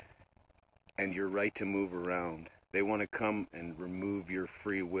 and your right to move around. They want to come and remove your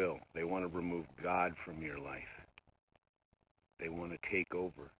free will. They want to remove God from your life. They want to take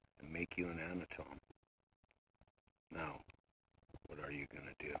over and make you an Anatom. Now, what are you going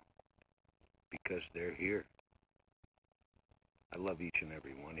to do? Because they're here. I love each and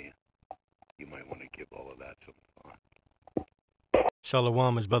every one of you. You might want to give all of that some thought.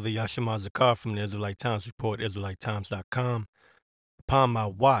 Shalom is Brother Yashima Zakar from the Israelite Times Report, IsraeliteTimes.com. Upon my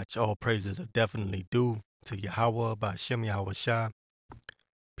watch, all praises are definitely due to Yahweh by Shem Yahweh Shah.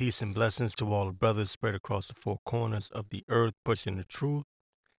 Peace and blessings to all the brothers spread across the four corners of the earth, pushing the truth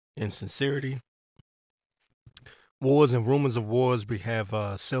in sincerity. Wars and rumors of wars. We have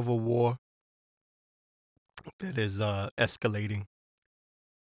a civil war that is escalating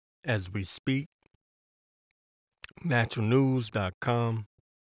as we speak. Naturalnews.com.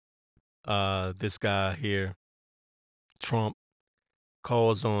 This guy here, Trump,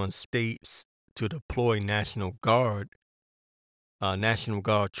 calls on states to deploy National Guard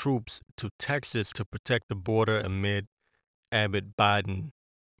troops to Texas to protect the border amid Abbott-Biden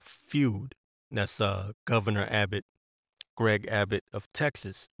feud. That's Governor Abbott, Greg Abbott of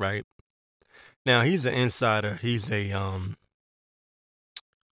Texas, right? Now he's an insider. He's a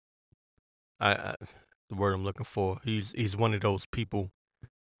the word I'm looking for. He's one of those people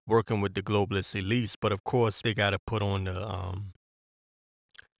working with the globalist elites, but of course they got to put on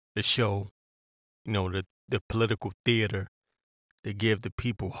the show, the political theater, to give the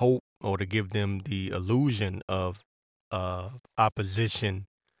people hope or to give them the illusion of opposition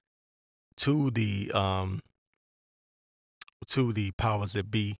to the powers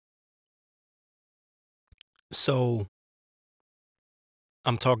that be. So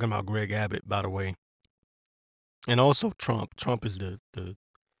I'm talking about Greg Abbott, by the way, and also Trump. Trump is the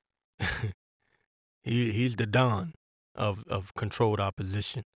He's the Don of controlled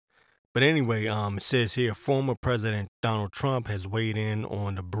opposition. But anyway, it says here former President Donald Trump has weighed in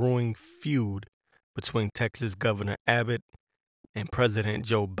on the brewing feud between Texas Governor Abbott and President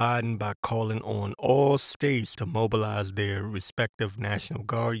Joe Biden by calling on all states to mobilize their respective National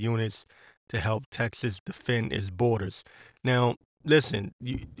Guard units to help Texas defend its borders. Now, listen,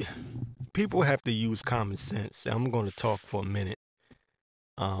 people have to use common sense. I'm going to talk for a minute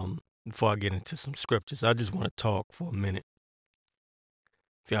before I get into some scriptures. I just want to talk for a minute,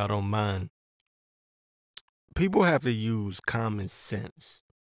 if y'all don't mind. People have to use common sense.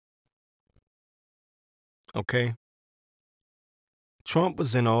 Okay? Trump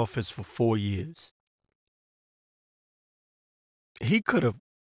was in office for 4 years. He could have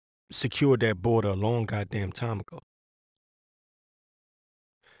secured that border a long goddamn time ago.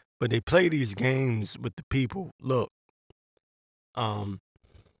 But they play these games with the people. Look,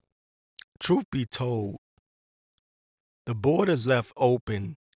 truth be told, the border's left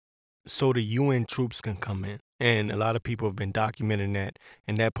open so the UN troops can come in. And a lot of people have been documenting that,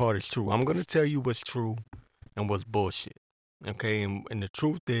 and that part is true. I'm going to tell you what's true and what's bullshit. Okay? And the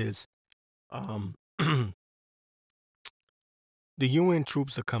truth is, the UN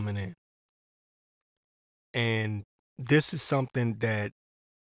troops are coming in. And this is something that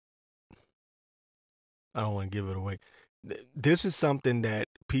I don't want to give it away. This is something that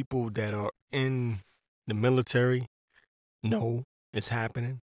people that are in the military know is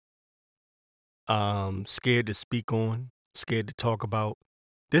happening. Scared to speak on, scared to talk about.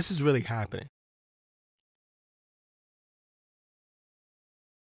 This is really happening.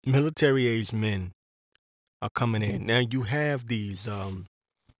 Military-aged men are coming in. Now you have these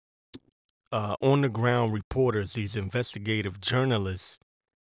on-the-ground reporters, these investigative journalists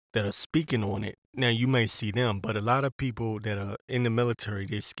that are speaking on it. Now you may see them, but a lot of people that are in the military,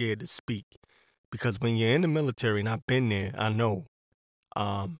 they're scared to speak. Because when you're in the military, and I've been there, I know,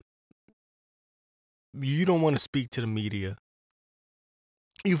 you don't want to speak to the media.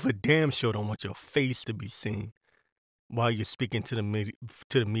 You for damn sure don't want your face to be seen while you're speaking to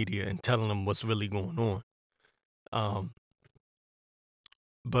the media and telling them what's really going on.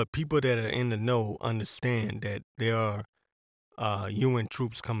 But people that are in the know understand that there are UN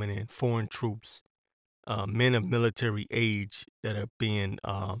troops coming in, foreign troops, men of military age that are being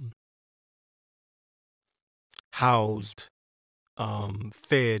housed,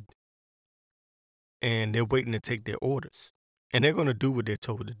 fed, and they're waiting to take their orders. And they're going to do what they're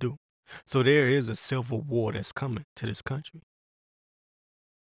told to do. So there is a civil war that's coming to this country.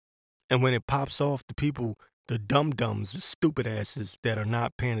 And when it pops off, the people, the dum-dums, the stupid asses that are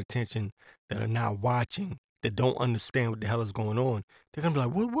not paying attention, that are not watching, that don't understand what the hell is going on, they're going to be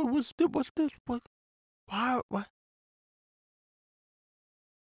like, what's this? Why?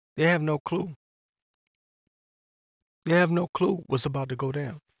 They have no clue. They have no clue what's about to go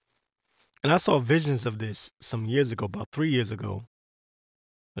down. And I saw visions of this some years ago, about 3 years ago,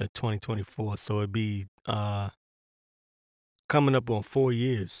 2024. So it'd be coming up on 4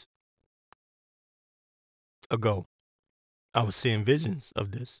 years ago. I was seeing visions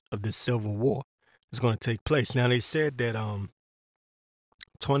of this civil war is going to take place. Now they said that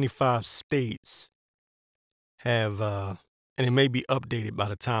 25 states have, and it may be updated by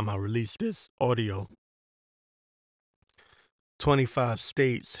the time I release this audio. 25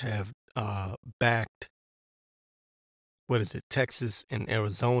 states have backed, Texas and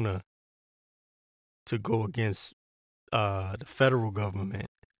Arizona to go against the federal government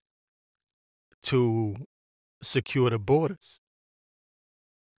to secure the borders.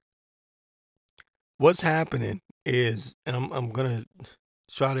 What's happening is, and I'm going to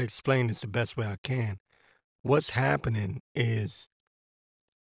try to explain this the best way I can. What's happening is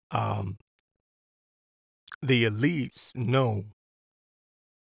the elites know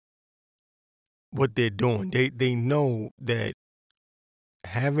what they're doing. They know that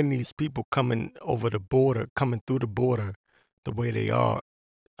having these people coming over the border, coming through the border the way they are,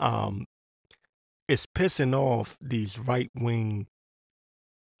 it's pissing off these right-wing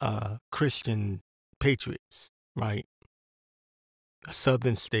Christian patriots, right?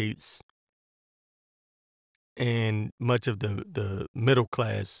 Southern states and much of the middle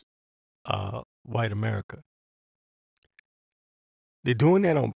class white America. They're doing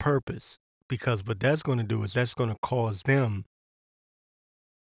that on purpose because what that's going to do is that's going to cause them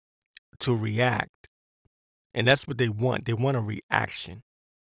to react. And that's what they want. They want a reaction.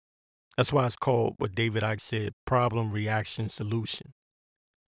 That's why it's called, what David Icke said, problem, reaction, solution.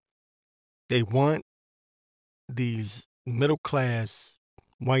 They want these middle class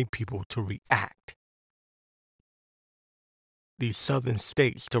white people to react. these southern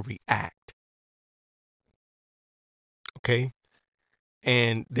states to react. Okay?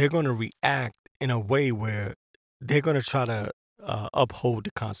 And they're going to react in a way where they're going to try to uphold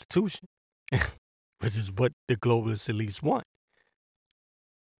the Constitution, which is what the globalist elites want.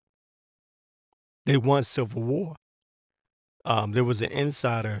 They want civil war. There was an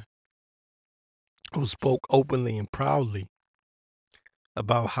insider who spoke openly and proudly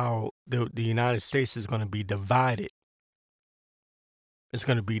about how the United States is going to be divided. It's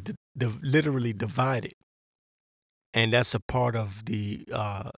going to be literally divided. And that's a part of the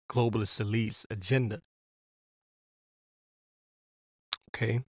globalist elites agenda.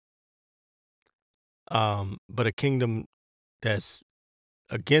 Okay. But a kingdom that's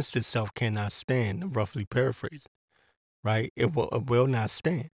against itself cannot stand, I'm roughly paraphrasing, right? It will not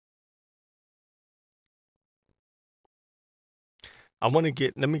stand. Let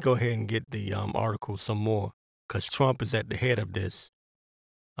me go ahead and get the article some more, because Trump is at the head of this.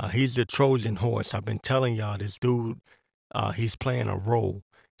 He's the Trojan horse. I've been telling y'all this dude, he's playing a role.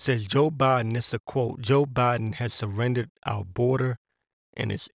 It says Joe Biden, this is a quote, Joe Biden has surrendered our border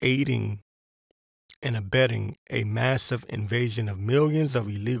and is aiding and abetting a massive invasion of millions of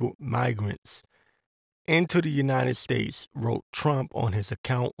illegal migrants into the United States, wrote Trump on his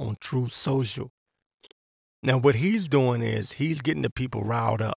account on Truth Social. Now, what he's doing is he's getting the people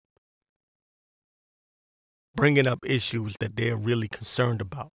riled up, bringing up issues that they're really concerned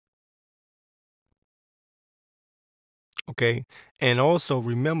about. Okay. And also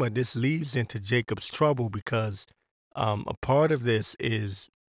remember, this leads into Jacob's trouble, because a part of this is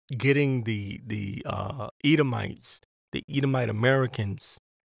getting the Edomites, the Edomite Americans,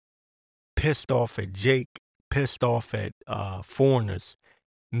 pissed off at Jake, pissed off at foreigners,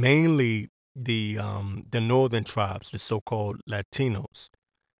 mainly the northern tribes, the so-called Latinos,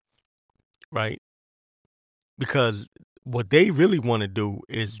 right? Because what they really want to do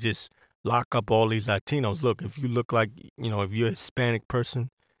is just lock up all these Latinos. Look, if you look like, if you're a Hispanic person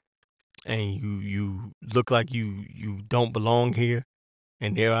and you look like you don't belong here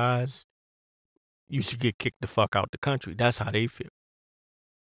in their eyes, you should get kicked the fuck out the country. That's how they feel.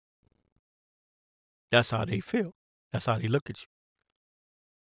 That's how they feel. That's how they look at you.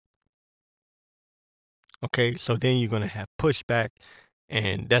 Okay, so then you're going to have pushback,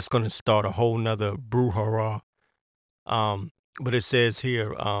 and that's going to start a whole nother brouhaha. But it says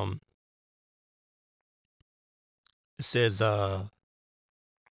here, it says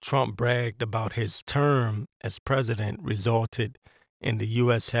Trump bragged about his term as president resulted in the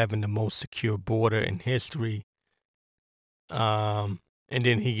U.S. having the most secure border in history. And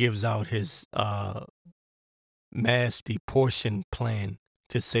then he gives out his mass deportation plan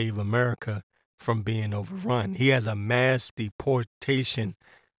to save America from being overrun. He has a mass deportation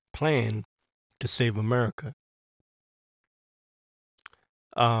plan to save America.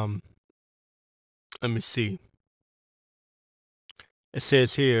 Let me see. It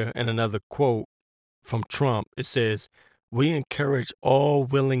says here in another quote from Trump, it says, "We encourage all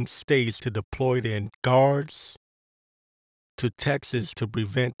willing states to deploy their guards to Texas to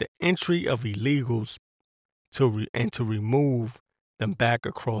prevent the entry of illegals and to remove them back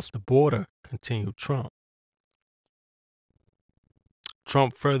across the border," continued Trump.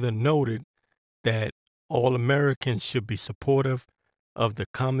 Trump further noted that all Americans should be supportive of the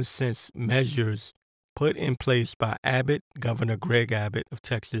common sense measures put in place by Governor Greg Abbott of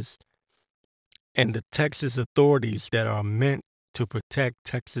Texas, and the Texas authorities that are meant to protect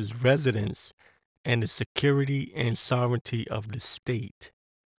Texas residents and the security and sovereignty of the state.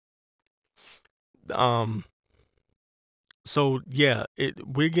 So yeah,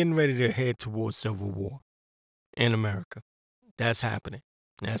 we're getting ready to head towards civil war in America. That's happening.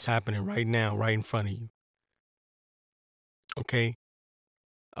 That's happening right now, right in front of you. Okay.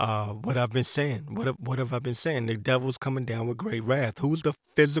 What I've been saying. What have I been saying? The devil's coming down with great wrath. Who's the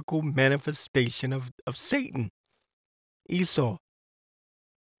physical manifestation of Satan? Esau.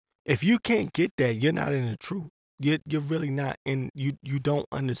 If you can't get that, you're not in the truth. You're really not in. You don't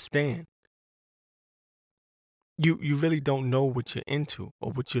understand. You really don't know what you're into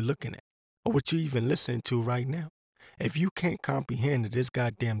or what you're looking at or what you're even listening to right now. If you can't comprehend that this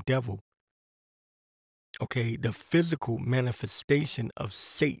goddamn devil, okay, the physical manifestation of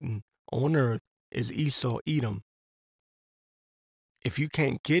Satan on earth is Esau, Edom. If you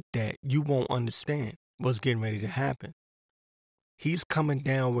can't get that, you won't understand what's getting ready to happen. He's coming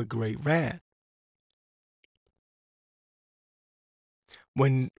down with great wrath.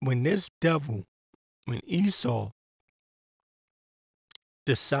 When this devil, when Esau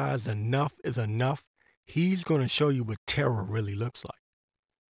decides enough is enough, he's going to show you what terror really looks like.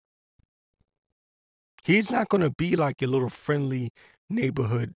 He's not going to be like your little friendly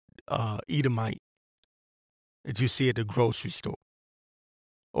neighborhood Edomite that you see at the grocery store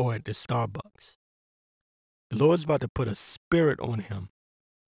or at the Starbucks. The Lord's about to put a spirit on him.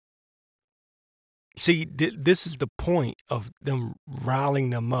 See, this is the point of them riling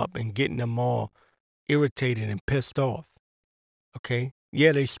them up and getting them all irritated and pissed off. Okay?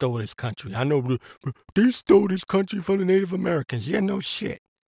 Yeah, they stole this country. I know they stole this country from the Native Americans. Yeah, no shit.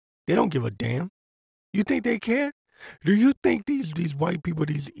 They don't give a damn. You think they care? Do you think these white people,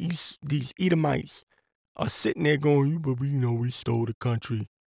 these Edomites, are sitting there going, but we stole the country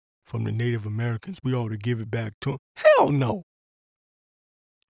from the Native Americans. We ought to give it back to them. Hell no.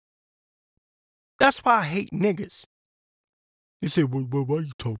 That's why I hate niggas. You say, well, why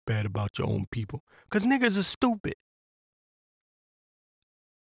you talk bad about your own people? Because niggas are stupid.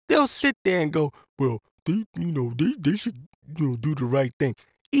 They'll sit there and go, well, they should do the right thing.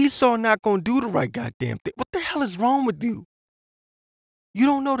 Esau not going to do the right goddamn thing. What the hell is wrong with you? You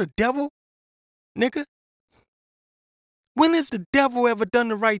don't know the devil, nigga? When has the devil ever done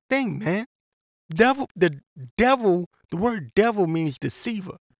the right thing, man? The word devil means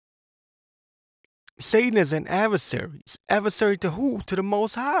deceiver. Satan is an adversary. Adversary to who? To the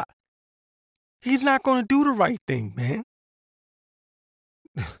Most High. He's not going to do the right thing, man.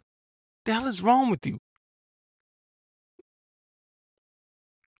 The hell is wrong with you?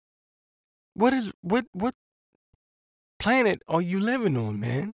 What planet are you living on,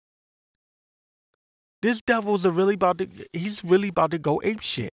 man? This devil's he's really about to go ape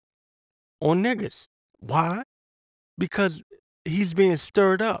shit on niggas. Why? Because he's being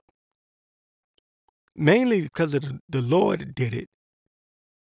stirred up. Mainly because of the Lord did it,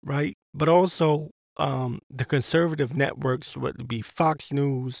 right? But also the conservative networks, whether it be Fox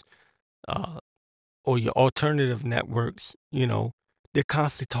News or your alternative networks, they're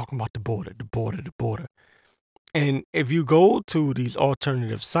constantly talking about the border, the border, the border. And if you go to these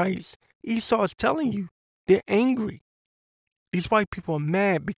alternative sites, Esau is telling you they're angry. These white people are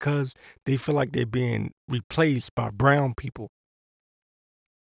mad because they feel like they're being replaced by brown people,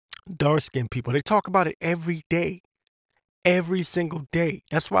 dark-skinned people. They talk about it every day, every single day.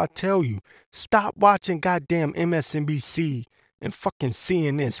 That's why I tell you, stop watching goddamn MSNBC and fucking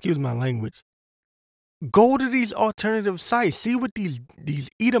CNN, excuse my language. Go to these alternative sites. See what these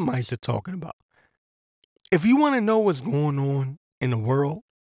Edomites are talking about. If you want to know what's going on in the world,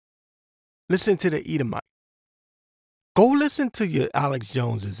 listen to the Edomite. Go listen to your Alex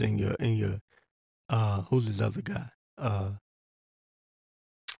Joneses and your who's this other guy?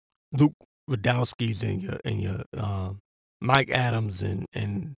 Luke Radowski's and your Mike Adams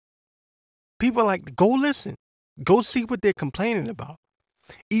and people like, go listen. Go see what they're complaining about.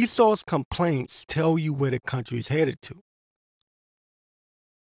 Esau's complaints tell you where the country is headed to.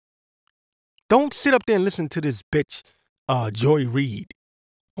 Don't sit up there and listen to this bitch, Joy Reid,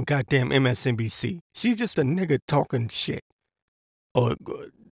 on goddamn MSNBC. She's just a nigga talking shit.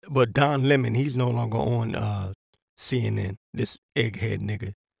 But Don Lemon, he's no longer on CNN. This egghead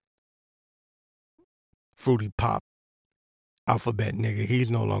nigga, Fruity Pop, alphabet nigga, he's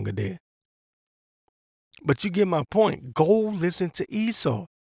no longer there. But you get my point. Go listen to Esau.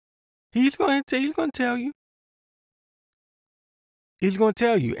 He's going to tell you. He's going to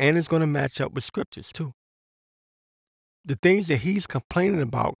tell you, and it's going to match up with scriptures too. The things that he's complaining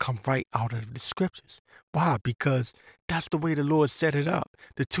about come right out of the scriptures. Why? Because that's the way the Lord set it up.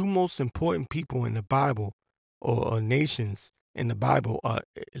 The two most important people in the Bible, or nations in the Bible,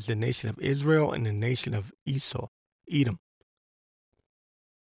 is the nation of Israel and the nation of Edom.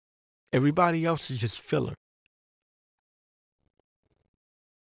 Everybody else is just filler.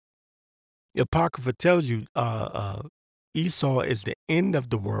 The Apocrypha tells you Esau is the end of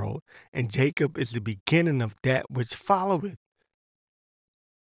the world, and Jacob is the beginning of that which followeth.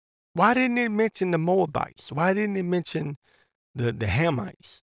 Why didn't it mention the Moabites? Why didn't it mention the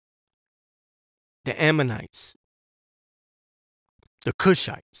Hamites, the Ammonites, the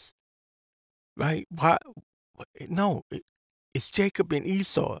Cushites? Right? Why? No, it's Jacob and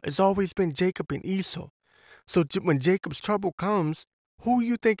Esau. It's always been Jacob and Esau. So when Jacob's trouble comes, who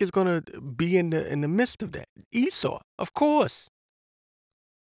you think is going to be in the midst of that? Esau, of course.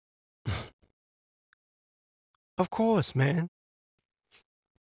 Of course, man.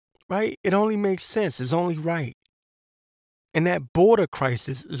 Right? It only makes sense. It's only right. And that border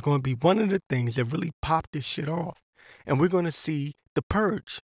crisis is going to be one of the things that really pop this shit off. And we're going to see the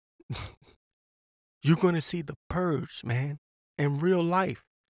purge. You're going to see the purge, man, in real life.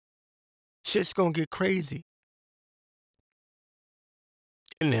 Shit's going to get crazy.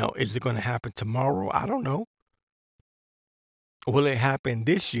 Now, is it going to happen tomorrow? I don't know. Will it happen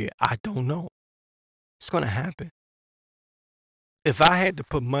this year? I don't know. It's going to happen. If I had to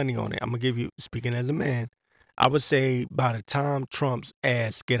put money on it, I'm going to give you, speaking as a man, I would say by the time Trump's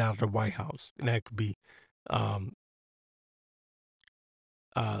ass get out of the White House, and that could be um,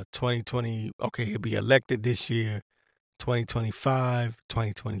 2020, okay, he'll be elected this year, 2025,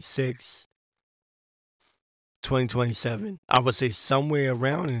 2026, 2027. I would say somewhere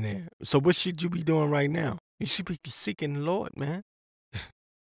around in there. So what should you be doing right now? You should be seeking the Lord, man.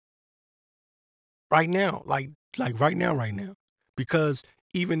 Right now, like right now. Because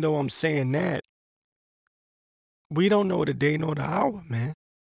even though I'm saying that, we don't know the day nor the hour, man.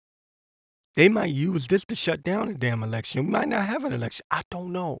 They might use this to shut down the damn election. We might not have an election. I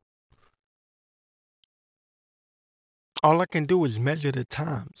don't know. All I can do is measure the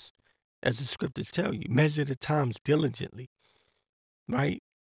times, as the scriptures tell you. Measure the times diligently, right?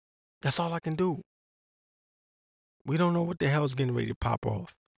 That's all I can do. We don't know what the hell's getting ready to pop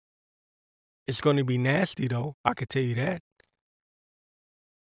off. It's going to be nasty, though. I can tell you that.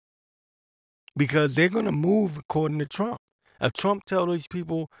 Because they're going to move according to Trump. If Trump tells these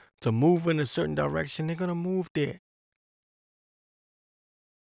people to move in a certain direction, they're going to move there.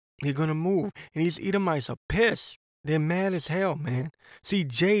 They're going to move. And these Edomites are pissed. They're mad as hell, man. See,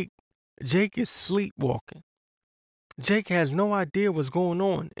 Jake is sleepwalking. Jake has no idea what's going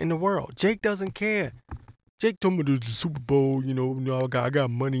on in the world. Jake doesn't care. Jake told me there's the Super Bowl, I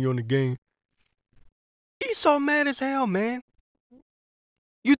got money on the game. Esau mad as hell, man.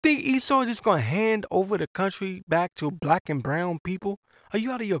 You think Esau just gonna hand over the country back to black and brown people? Are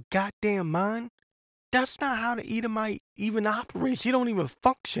you out of your goddamn mind? That's not how the Edomite even operates. He don't even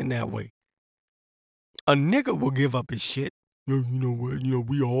function that way. A nigga will give up his shit. Yo, you know what?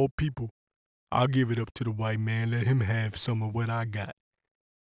 We all people. I'll give it up to the white man. Let him have some of what I got.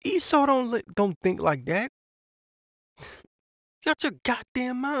 Esau don't think like that. You out your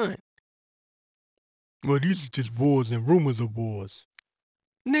goddamn mind. Well, these are just wars and rumors of wars.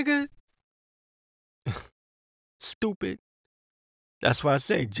 Nigga. Stupid. That's why I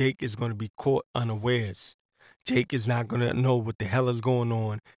say Jake is going to be caught unawares. Jake is not going to know what the hell is going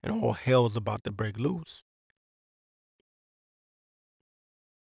on, and all hell's about to break loose.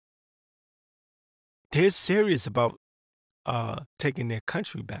 They're serious about taking their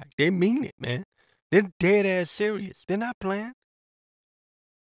country back. They mean it, man. They're dead ass serious. They're not playing.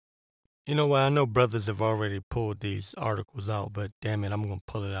 You know what? I know brothers have already pulled these articles out, but damn it, I'm going to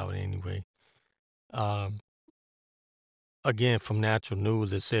pull it out anyway. Again, from Natural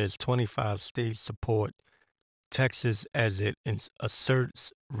News, it says 25 states support Texas as it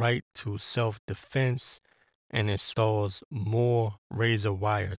asserts right to self-defense and installs more razor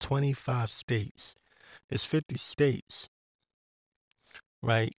wire. 25 states. There's 50 states,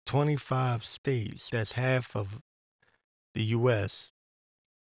 right? 25 states. That's half of the U.S.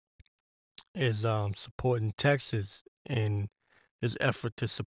 is supporting Texas in his effort to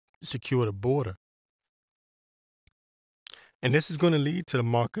secure the border. And this is going to lead to the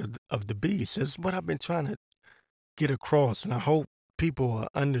mark of the beast. That's what I've been trying to get across, and I hope people are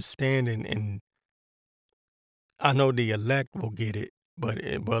understanding. And I know the elect will get it, but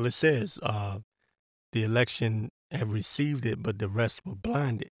it says the election have received it, but the rest were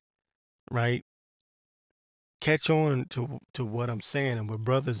blinded, right? Catch on to what I'm saying and what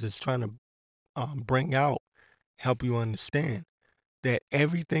brothers is trying to bring out, help you understand that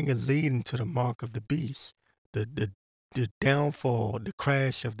everything is leading to the mark of the beast, the downfall, the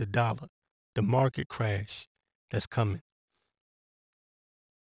crash of the dollar, the market crash that's coming,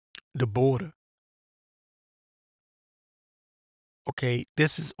 the border. Okay,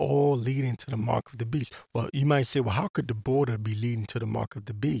 this is all leading to the mark of the beast. Well, you might say, well, how could the border be leading to the mark of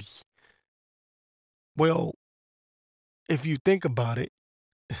the beast? Well, if you think about it,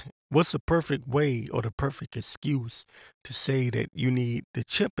 what's the perfect way or the perfect excuse to say that you need to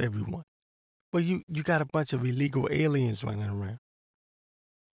chip everyone? Well, you got a bunch of illegal aliens running around,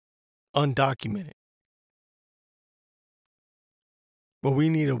 undocumented. Well, we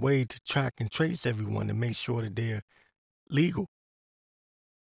need a way to track and trace everyone to make sure that they're legal.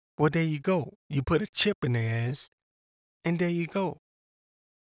 Well, there you go. You put a chip in their ass, and there you go.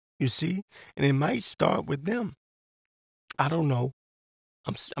 You see? And it might start with them. I don't know.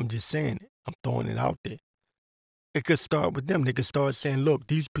 I'm just saying it. I'm throwing it out there. It could start with them. They could start saying, look,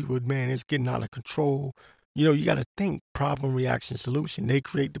 these people, man, it's getting out of control. You got to think problem, reaction, solution. They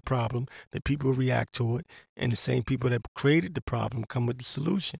create the problem, the people react to it, and the same people that created the problem come with the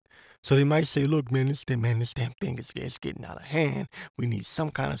solution. So they might say, look, man, this damn thing is getting out of hand. We need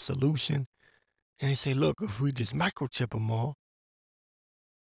some kind of solution. And they say, look, if we just microchip them all,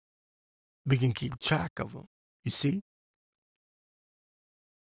 we can keep track of them. You see?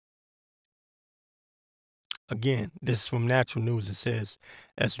 again, this is from Natural News. It says,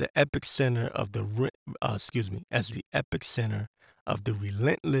 as the epicenter of the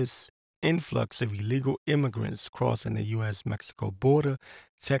relentless influx of illegal immigrants crossing the U.S.-Mexico border,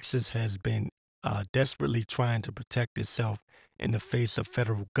 Texas has been desperately trying to protect itself in the face of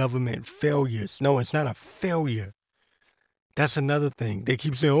federal government failures. No, it's not a failure. That's another thing. They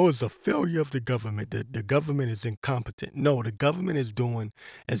keep saying, oh, it's a failure of the government. The government is incompetent. No, the government is doing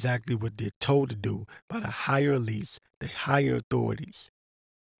exactly what they're told to do by the higher elites, the higher authorities.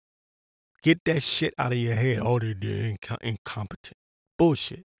 Get that shit out of your head. Oh, they're incompetent.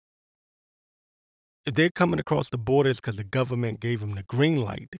 Bullshit. If they're coming across the border, it's because the government gave them the green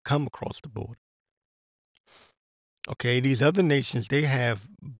light to come across the border. Okay, these other nations, they have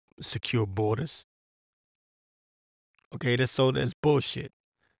secure borders. Okay, that's bullshit.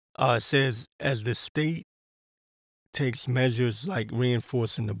 It says, as the state takes measures like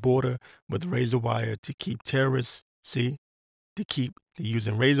reinforcing the border with razor wire to keep terrorists, they're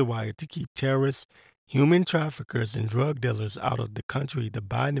using razor wire to keep terrorists, human traffickers, and drug dealers out of the country, the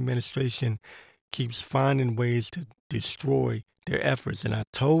Biden administration keeps finding ways to destroy their efforts. And I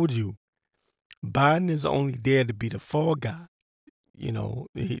told you, Biden is only there to be the fall guy. You know,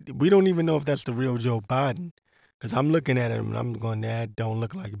 we don't even know if that's the real Joe Biden. Because I'm looking at him and I'm going, that don't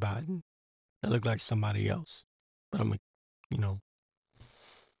look like Biden. That look like somebody else. But I'm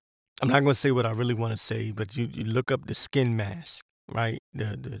not going to say what I really want to say, but you look up the skin mask, right?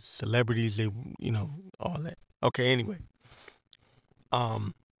 The celebrities, they, all that. Okay, anyway.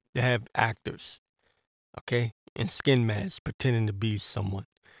 They have actors, okay, in skin masks pretending to be someone.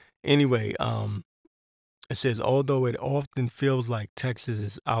 Anyway, it says, although it often feels like Texas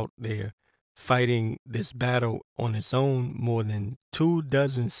is out there fighting this battle on its own, more than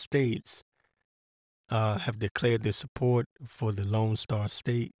 24 states have declared their support for the Lone Star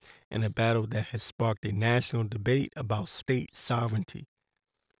State in a battle that has sparked a national debate about state sovereignty.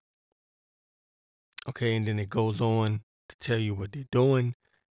 Okay, and then it goes on to tell you what they're doing,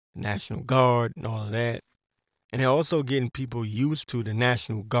 the National Guard and all of that. And they're also getting people used to the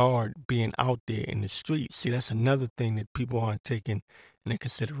National Guard being out there in the streets. See, that's another thing that people aren't taking into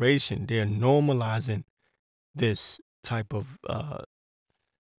consideration. They're normalizing this type of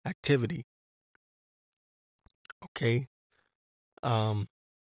activity. Okay? But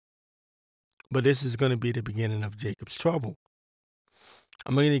this is going to be the beginning of Jacob's trouble.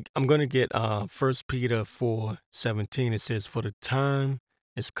 I'm gonna get 1 Peter 4:17. It says, for the time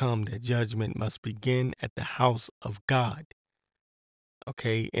has come that judgment must begin at the house of God.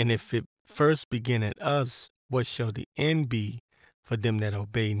 Okay, and if it first begin at us, what shall the end be for them that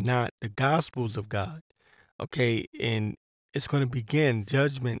obey not the gospels of God? Okay, and it's going to begin,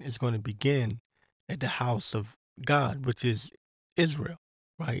 judgment is going to begin at the house of God, which is Israel,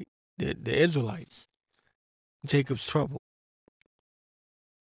 right? The Israelites. Jacob's trouble.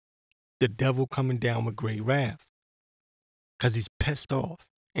 The devil coming down with great wrath because he's pissed off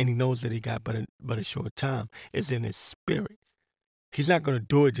and he knows that he got but a short time. It's in his spirit. He's not going to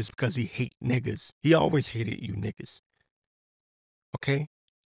do it just because he hate niggas. He always hated you niggas. Okay?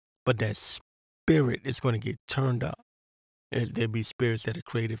 But that spirit is going to get turned up. There'll be spirits that are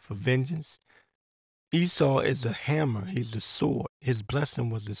created for vengeance. Esau is a hammer. He's the sword. His blessing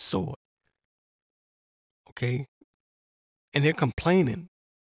was the sword. Okay? And they're complaining.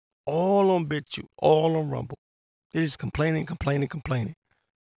 All on BitChute. All on Rumble. They're just complaining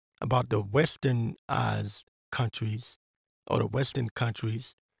about the westernized countries or the Western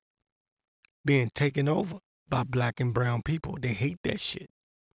countries being taken over by black and brown people. They hate that shit.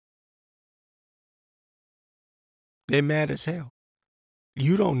 They're mad as hell.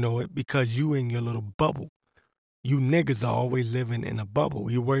 You don't know it because you in your little bubble. You niggas are always living in a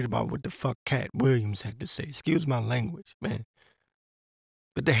bubble. You're worried about what the fuck Cat Williams had to say. Excuse my language, man.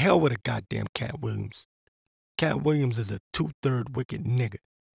 But the hell with a goddamn Cat Williams. Cat Williams is a 2/3 wicked nigga.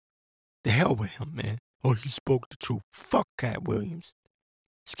 The hell with him, man. Oh, he spoke the truth. Fuck Cat Williams.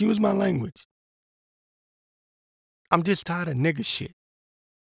 Excuse my language. I'm just tired of nigga shit.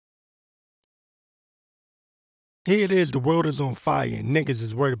 Here it is, the world is on fire, and niggas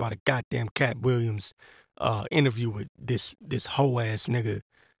is worried about a goddamn Cat Williams interview with this hoe ass nigga,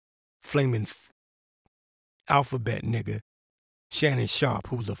 flaming alphabet nigga, Shannon Sharp,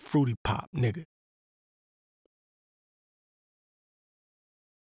 who's a fruity pop nigga.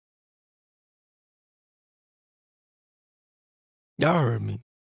 Y'all heard me.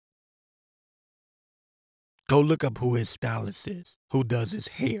 Go look up who his stylist is, who does his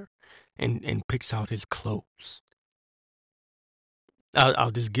hair, and picks out his clothes.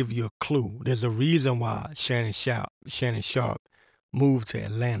 I'll just give you a clue. There's a reason why Shannon Sharp moved to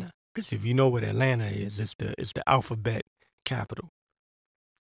Atlanta. Because if you know what Atlanta is, it's the alphabet capital.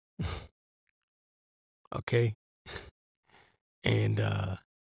 Okay? And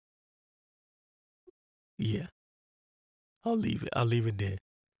yeah, I'll leave it there.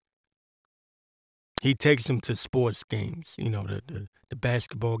 He takes them to sports games, the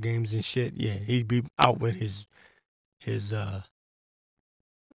basketball games and shit. Yeah, he'd be out with his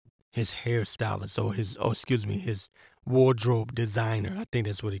hairstylist or his wardrobe designer. I think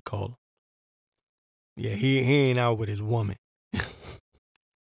that's what he called him. Yeah, he ain't out with his woman.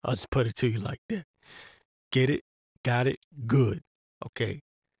 I'll just put it to you like that. Get it? Got it? Good. Okay.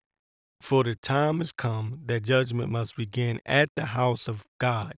 For the time has come that judgment must begin at the house of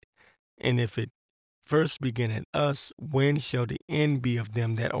God. And if it first begin at us, when shall the end be of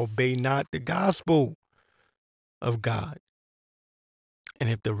them that obey not the gospel of God? And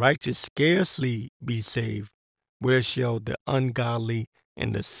if the righteous scarcely be saved, where shall the ungodly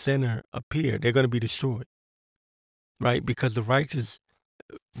and the sinner appear? They're going to be destroyed, right? Because the righteous,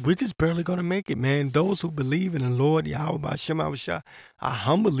 we're just barely going to make it, man. Those who believe in the Lord, Yahweh B'Shem Avashah, I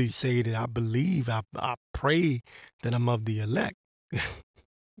humbly say that I believe, I pray that I'm of the elect.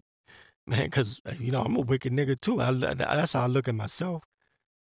 Man, because, I'm a wicked nigga too. That's how I look at myself.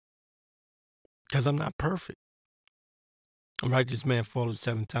 Because I'm not perfect. A righteous man falls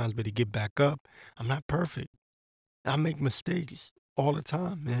 7 times, but he get back up. I'm not perfect. I make mistakes all the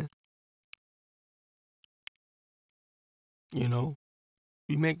time, man.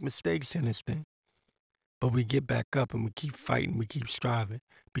 We make mistakes in this thing. But we get back up and we keep fighting, we keep striving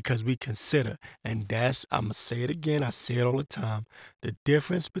because we consider. And that's, I'm going to say it again, I say it all the time, the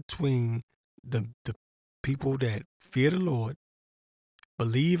difference between the people that fear the Lord,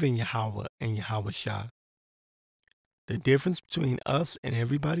 believe in Yahweh and Yahweh Shah. The difference between us and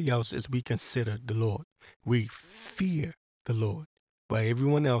everybody else is we consider the Lord. We fear the Lord. But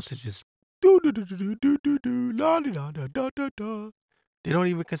everyone else is just do do do do do do do la da da da da da. They don't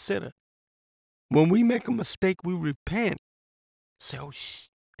even consider. When we make a mistake, we repent. Say, oh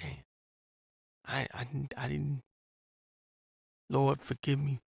damn. I didn't. Lord, forgive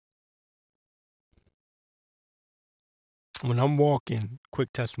me. When I'm walking,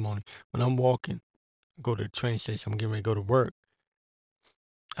 quick testimony. When I'm walking, go to the train station. I'm getting ready to go to work.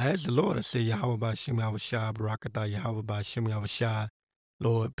 I asked the Lord. I said, Yahweh B'Shem Yahweh Barakatah Yahweh B'Shem Yahweh.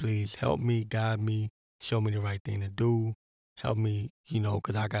 Lord, please help me, guide me, show me the right thing to do. Help me,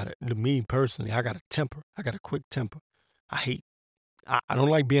 because me personally, I got a temper. I got a quick temper. I don't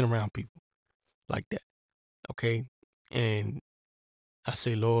like being around people like that. Okay? And I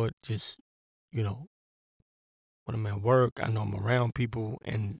say, Lord, just, when I'm at work, I know I'm around people,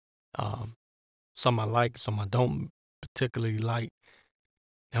 and some I like, some I don't particularly like.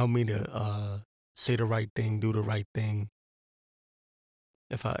 Help me to say the right thing, do the right thing.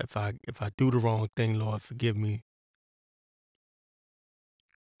 If I do the wrong thing, Lord, forgive me.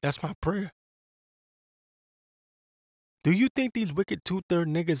 That's my prayer. Do you think these wicked 2/3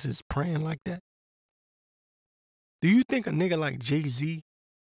 niggas is praying like that? Do you think a nigga like Jay-Z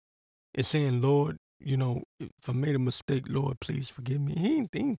is saying, Lord, if I made a mistake, Lord, please forgive me? He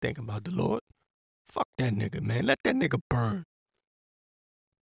ain't thinking about the Lord. Fuck that nigga, man. Let that nigga burn.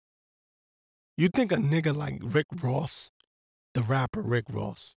 You think a nigga like Rick Ross, the rapper Rick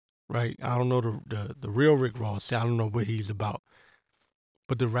Ross, right? I don't know the real Rick Ross. I don't know what he's about.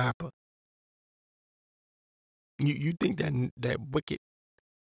 But the rapper, you think that wicked,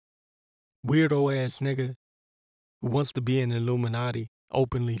 weirdo ass nigga who wants to be in the Illuminati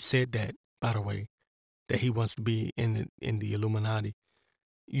openly said that, by the way, that he wants to be in the Illuminati.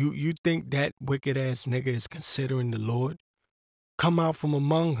 You think that wicked ass nigga is considering the Lord? Come out from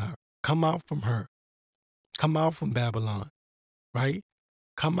among her. Come out from her. Come out from Babylon, right?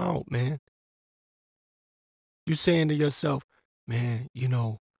 Come out, man. You saying to yourself, man, I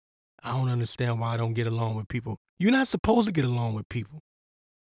don't understand why I don't get along with people. You're not supposed to get along with people.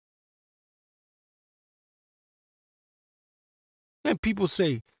 And people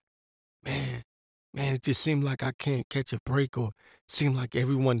say, man, it just seems like I can't catch a break, or seem like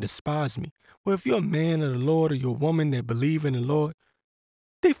everyone despises me. Well, if you're a man of the Lord or you're a woman that believe in the Lord,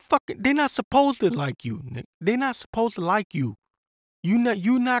 they're not supposed to like you. They're not supposed to like you.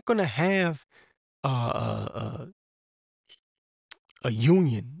 You're not gonna have a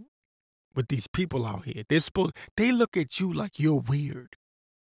union with these people out here. They look at you like you're weird.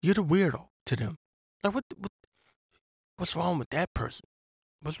 You're the weirdo to them. Like what's wrong with that person?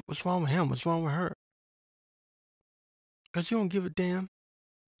 What's wrong with him? What's wrong with her? Because you don't give a damn.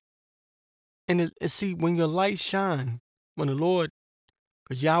 And see, when your light shine, when the Lord,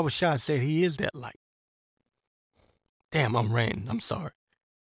 because Yahweh Shah said he is that light. Damn, I'm ranting. I'm sorry.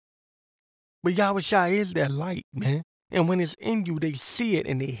 But Yahweh Shai is that light, man. And when it's in you, they see it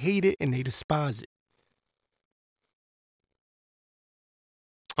and they hate it and they despise it.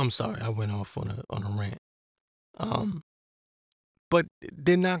 I'm sorry, I went off on a rant. But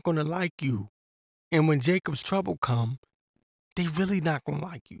they're not gonna like you. And when Jacob's trouble come, they really not gonna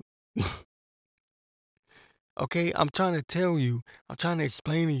like you. Okay, I'm trying to tell you, I'm trying to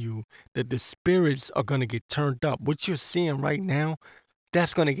explain to you that the spirits are gonna get turned up. What you're seeing right now,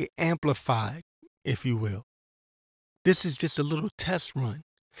 that's gonna get amplified, if you will. This is just a little test run.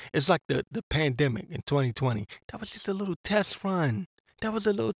 It's like the pandemic in 2020. That was just a little test run. That was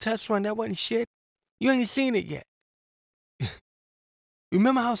a little test run. That wasn't shit. You ain't seen it yet.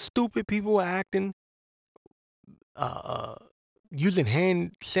 Remember how stupid people were acting? Using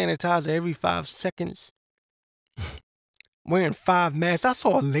hand sanitizer every 5 seconds? Wearing 5 masks. I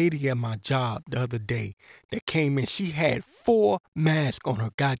saw a lady at my job the other day that came in. She had 4 masks on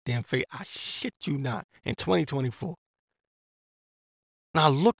her goddamn face. I shit you not. In 2024. And I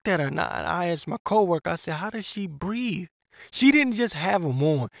looked at her and I asked my coworker, I said, how does she breathe? She didn't just have them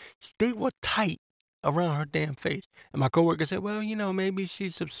on. They were tight around her damn face. And my coworker said, well, maybe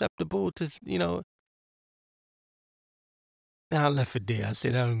she's susceptible to, And I left it there. I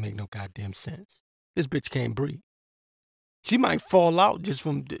said, that don't make no goddamn sense. This bitch can't breathe. She might fall out just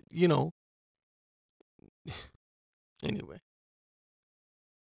from, Anyway.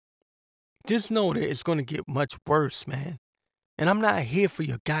 Just know that it's going to get much worse, man. And I'm not here for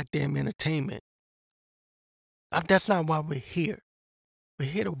your goddamn entertainment. That's not why we're here. We're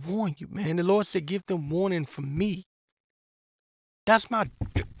here to warn you, man. The Lord said, give them warning from me. That's my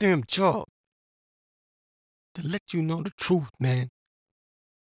damn job. To let you know the truth, man.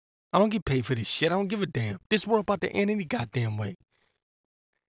 I don't get paid for this shit. I don't give a damn. This world about to end any goddamn way.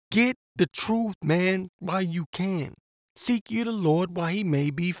 Get the truth, man, while you can. Seek ye the Lord while he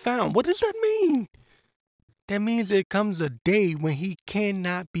may be found. What does that mean? That means there comes a day when he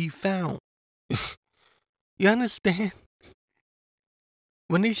cannot be found. You understand?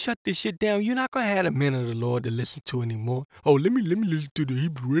 When they shut this shit down, you're not gonna have a man of the Lord to listen to anymore. Oh, let me listen to the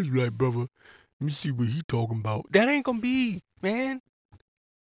Hebrew Israelite brother. Let me see what he talking about. That ain't gonna be, man.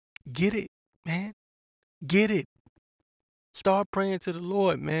 Get it, man. Get it. Start praying to the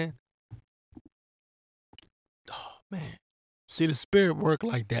Lord, man. Oh, man. See, the spirit work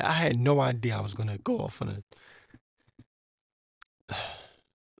like that. I had no idea I was gonna go off on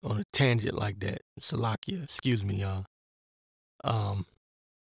a tangent like that. Salakia, excuse me, y'all.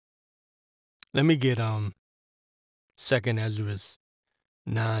 Let me get 2nd Esau'S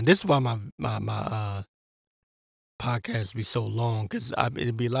 9. This is why my podcast be so long, because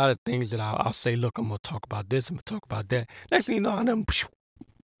it'd be a lot of things that I'll say, look, I'm gonna talk about this, I'm gonna talk about that. Next thing you know,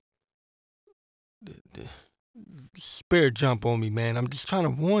 the spirit jump on me, man. I'm just trying to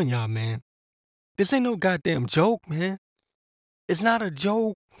warn y'all, man. This ain't no goddamn joke, man. It's not a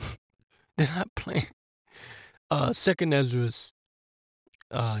joke. They're not playing. 2nd Esau'S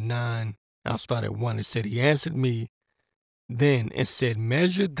 9. I'll start at 1. It said, he answered me then and said,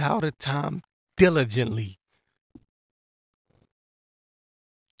 measure thou the time diligently.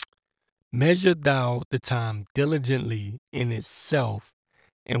 Measure thou the time diligently in itself,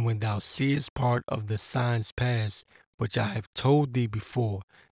 and when thou seest part of the signs past, which I have told thee before,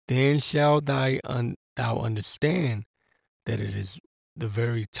 then shalt thou understand that it is the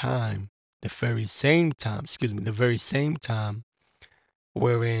very same time,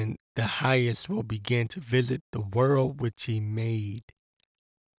 wherein the highest will begin to visit the world which he made.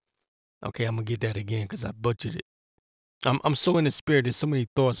 Okay, I'm gonna get that again because I butchered it. I'm so in the spirit. There's so many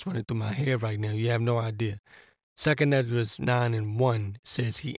thoughts running through my head right now. You have no idea. 2nd Esau'S 9 and 1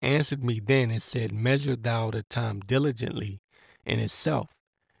 says, he answered me then and said, measure thou the time diligently in itself,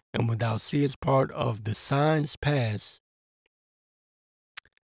 and when thou seest part of the signs past,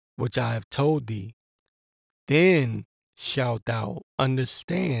 which I have told thee, then shalt thou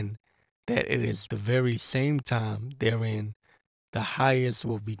understand that it is the very same time therein the highest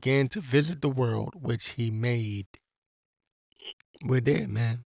will begin to visit the world which he made. We're there,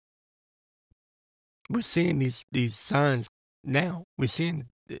 man. We're seeing these signs now. We're seeing.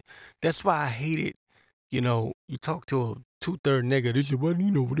 That's why I hate it. You talk to a 2/3 nigga, they say, well,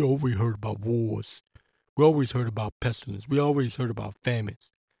 we always heard about wars. We always heard about pestilence. We always heard about famines.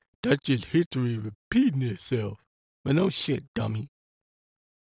 That's just history repeating itself. But no shit, dummy.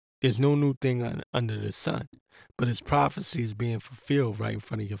 There's no new thing under the sun. But his prophecy is being fulfilled right in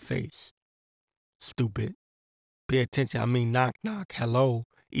front of your face. Stupid. Pay attention. I mean, knock, knock. Hello.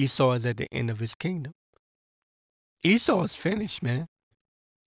 Esau is at the end of his kingdom. Esau is finished, man.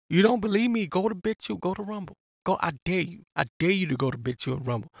 You don't believe me? Go to BitChute. Go to Rumble. Go, I dare you. I dare you to go to BitChute and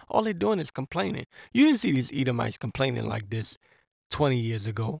Rumble. All they're doing is complaining. You didn't see these Edomites complaining like this 20 years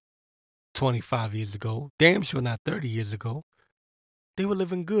ago, 25 years ago, damn sure not 30 years ago. They were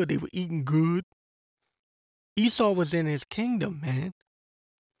living good. They were eating good. Esau was in his kingdom, man.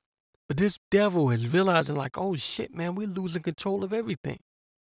 But this devil is realizing like, oh shit, man, we're losing control of everything.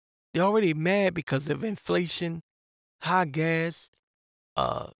 They're already mad because of inflation, high gas,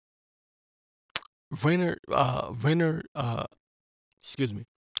 renter,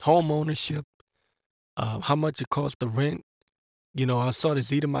 home ownership, how much it costs to rent. You know, I saw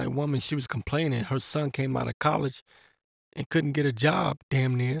this Edomite woman, she was complaining. Her son came out of college and couldn't get a job,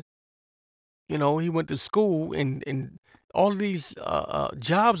 damn near. You know, he went to school and all of these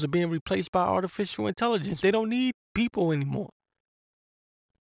jobs are being replaced by artificial intelligence. They don't need people anymore.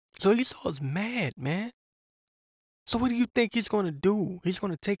 So Esau's mad, man. So what do you think he's going to do? He's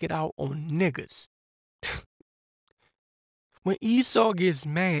going to take it out on niggas. When Esau gets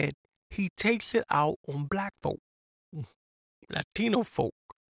mad, he takes it out on black folk, Latino folk,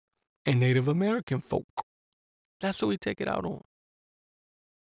 and Native American folk. That's who he take it out on.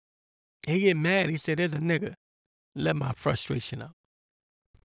 He get mad. He said, there's a nigga. Let my frustration out.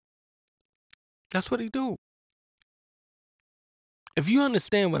 That's what he do. If you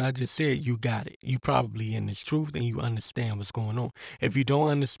understand what I just said, you got it. You probably in this truth and you understand what's going on. If you don't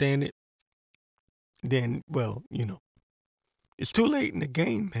understand it, then, well, you know, it's too late in the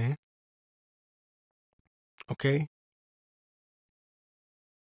game, man. Okay?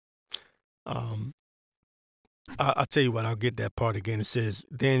 I'll tell you what, I'll get that part again. It says,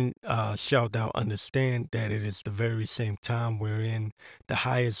 then shalt thou understand that it is the very same time wherein the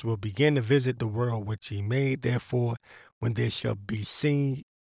highest will begin to visit the world which he made. Therefore, when there shall be seen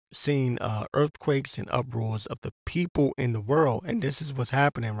earthquakes and uproars of the people in the world, and this is what's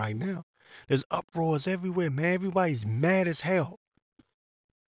happening right now. There's uproars everywhere, man. Everybody's mad as hell.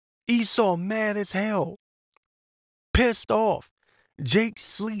 Esau mad as hell. Pissed off. Jake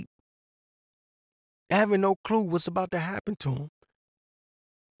sleep. Having no clue what's about to happen to him.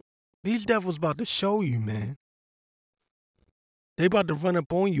 These devils about to show you, man. They about to run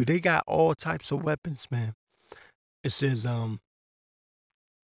up on you. They got all types of weapons, man. It says,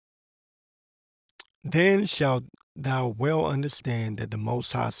 then shalt thou well understand that the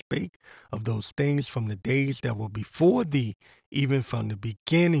Most High spake of those things from the days that were before thee, even from the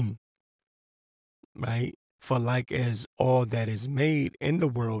beginning, right? For like as all that is made in the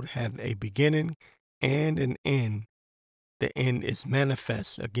world have a beginning and an end, the end is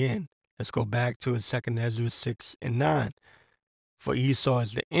manifest. Again, let's go back to 2 Ezra 6 and 9. For Esau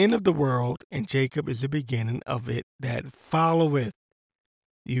is the end of the world, and Jacob is the beginning of it that followeth.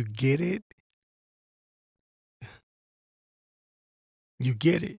 You get it? You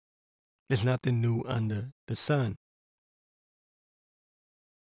get it. There's nothing new under the sun.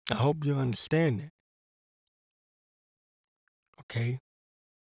 I hope you understand that. Okay?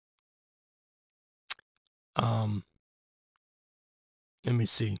 Let me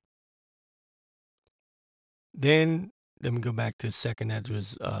see. Then let me go back to 2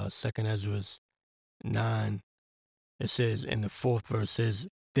 Ezra's 9. It says in the 4th verse says,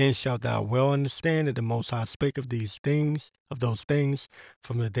 then shalt thou well understand that the Most High spake of those things,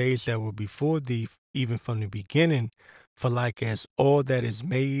 from the days that were before thee, even from the beginning. For like as all that is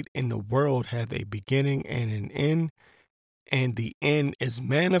made in the world hath a beginning and an end, and the end is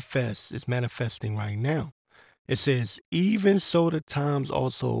manifesting right now. It says, even so the times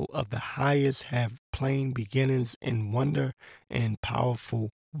also of the highest have plain beginnings in wonder and powerful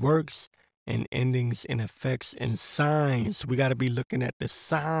works and endings and effects and signs. We got to be looking at the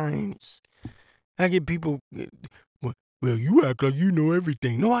signs. I get people, well, you act like you know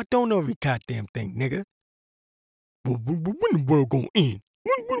everything. No, I don't know every goddamn thing, nigga. Well, when the world gonna end?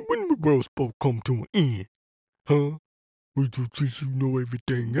 When the world supposed to come to an end? Huh? Since you know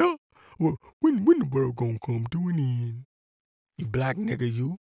everything, yeah? Well, when the world gonna come to an end? You black nigga,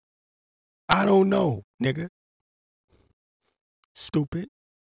 you? I don't know, nigga. Stupid.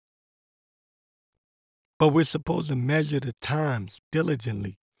 But we're supposed to measure the times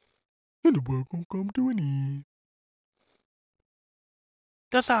diligently. And the world gonna come to an end.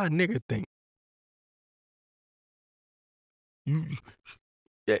 That's how a nigga think.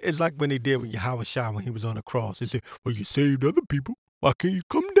 It's like when they did with Yahweh Shah when he was on the cross. They said, well, you saved other people. Why can't you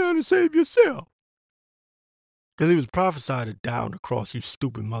come down and save yourself? Because he was prophesied to die on the cross, you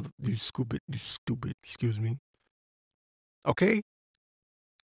stupid, excuse me. Okay?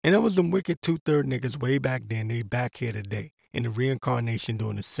 And there was them wicked 2/3 niggas way back then. They back here today in the reincarnation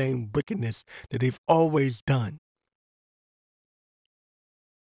doing the same wickedness that they've always done.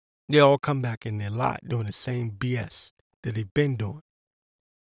 They all come back in their lot doing the same BS that they've been doing.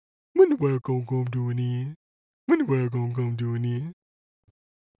 When the world gonna come to an end? When the world gonna come to an end?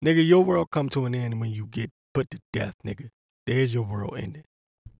 Nigga, your world come to an end when you get put to death, nigga. There's your world ending.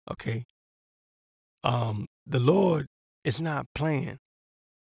 Okay? The Lord is not playing.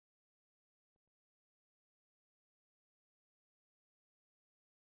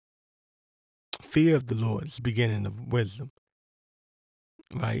 Fear of the Lord is the beginning of wisdom.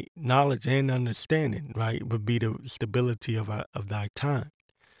 Right? Knowledge and understanding, right, would be the stability of thy time.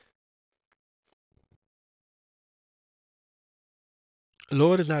 The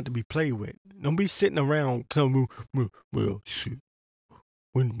Lord is not to be played with. Don't be sitting around coming, well, shit.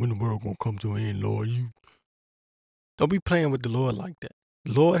 When the world gonna come to an end, Lord? You don't be playing with the Lord like that.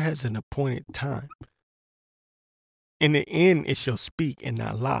 The Lord has an appointed time. In the end, it shall speak and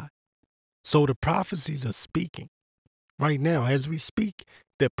not lie. So the prophecies are speaking. Right now, as we speak,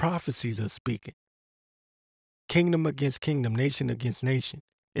 the prophecies are speaking. Kingdom against kingdom, nation against nation.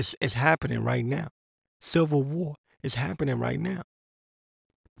 It's happening right now. Civil war is happening right now.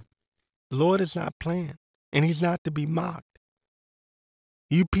 The Lord is not playing, and he's not to be mocked.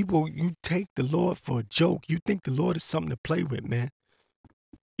 You people, you take the Lord for a joke. You think the Lord is something to play with, man.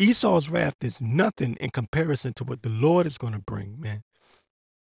 Esau's wrath is nothing in comparison to what the Lord is going to bring, man.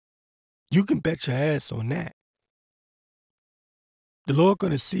 You can bet your ass on that. The Lord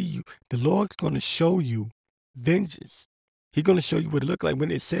going to see you. The Lord's going to show you vengeance. He's going to show you what it look like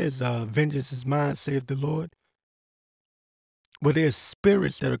when it says, vengeance is mine, saith the Lord. But there's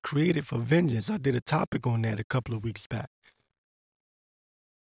spirits that are created for vengeance. I did a topic on that a couple of weeks back.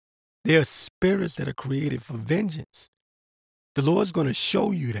 There are spirits that are created for vengeance. The Lord's going to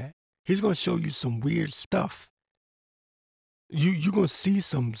show you that. He's going to show you some weird stuff. You're going to see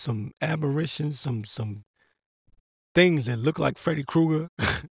some aberrations, some things that look like Freddy Krueger.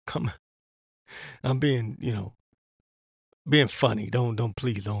 Come, I'm being, being funny.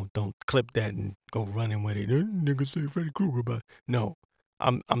 Please don't clip that and go running with it. Nigga say Freddy Krueger, but no,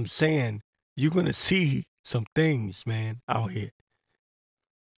 I'm saying you're going to see some things, man, out here.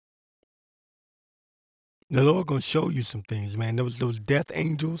 The Lord gonna show you some things, man. Those death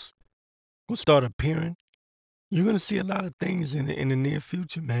angels gonna start appearing. You're gonna see a lot of things in the near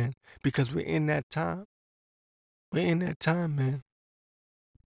future, man, because we're in that time. We're in that time, man.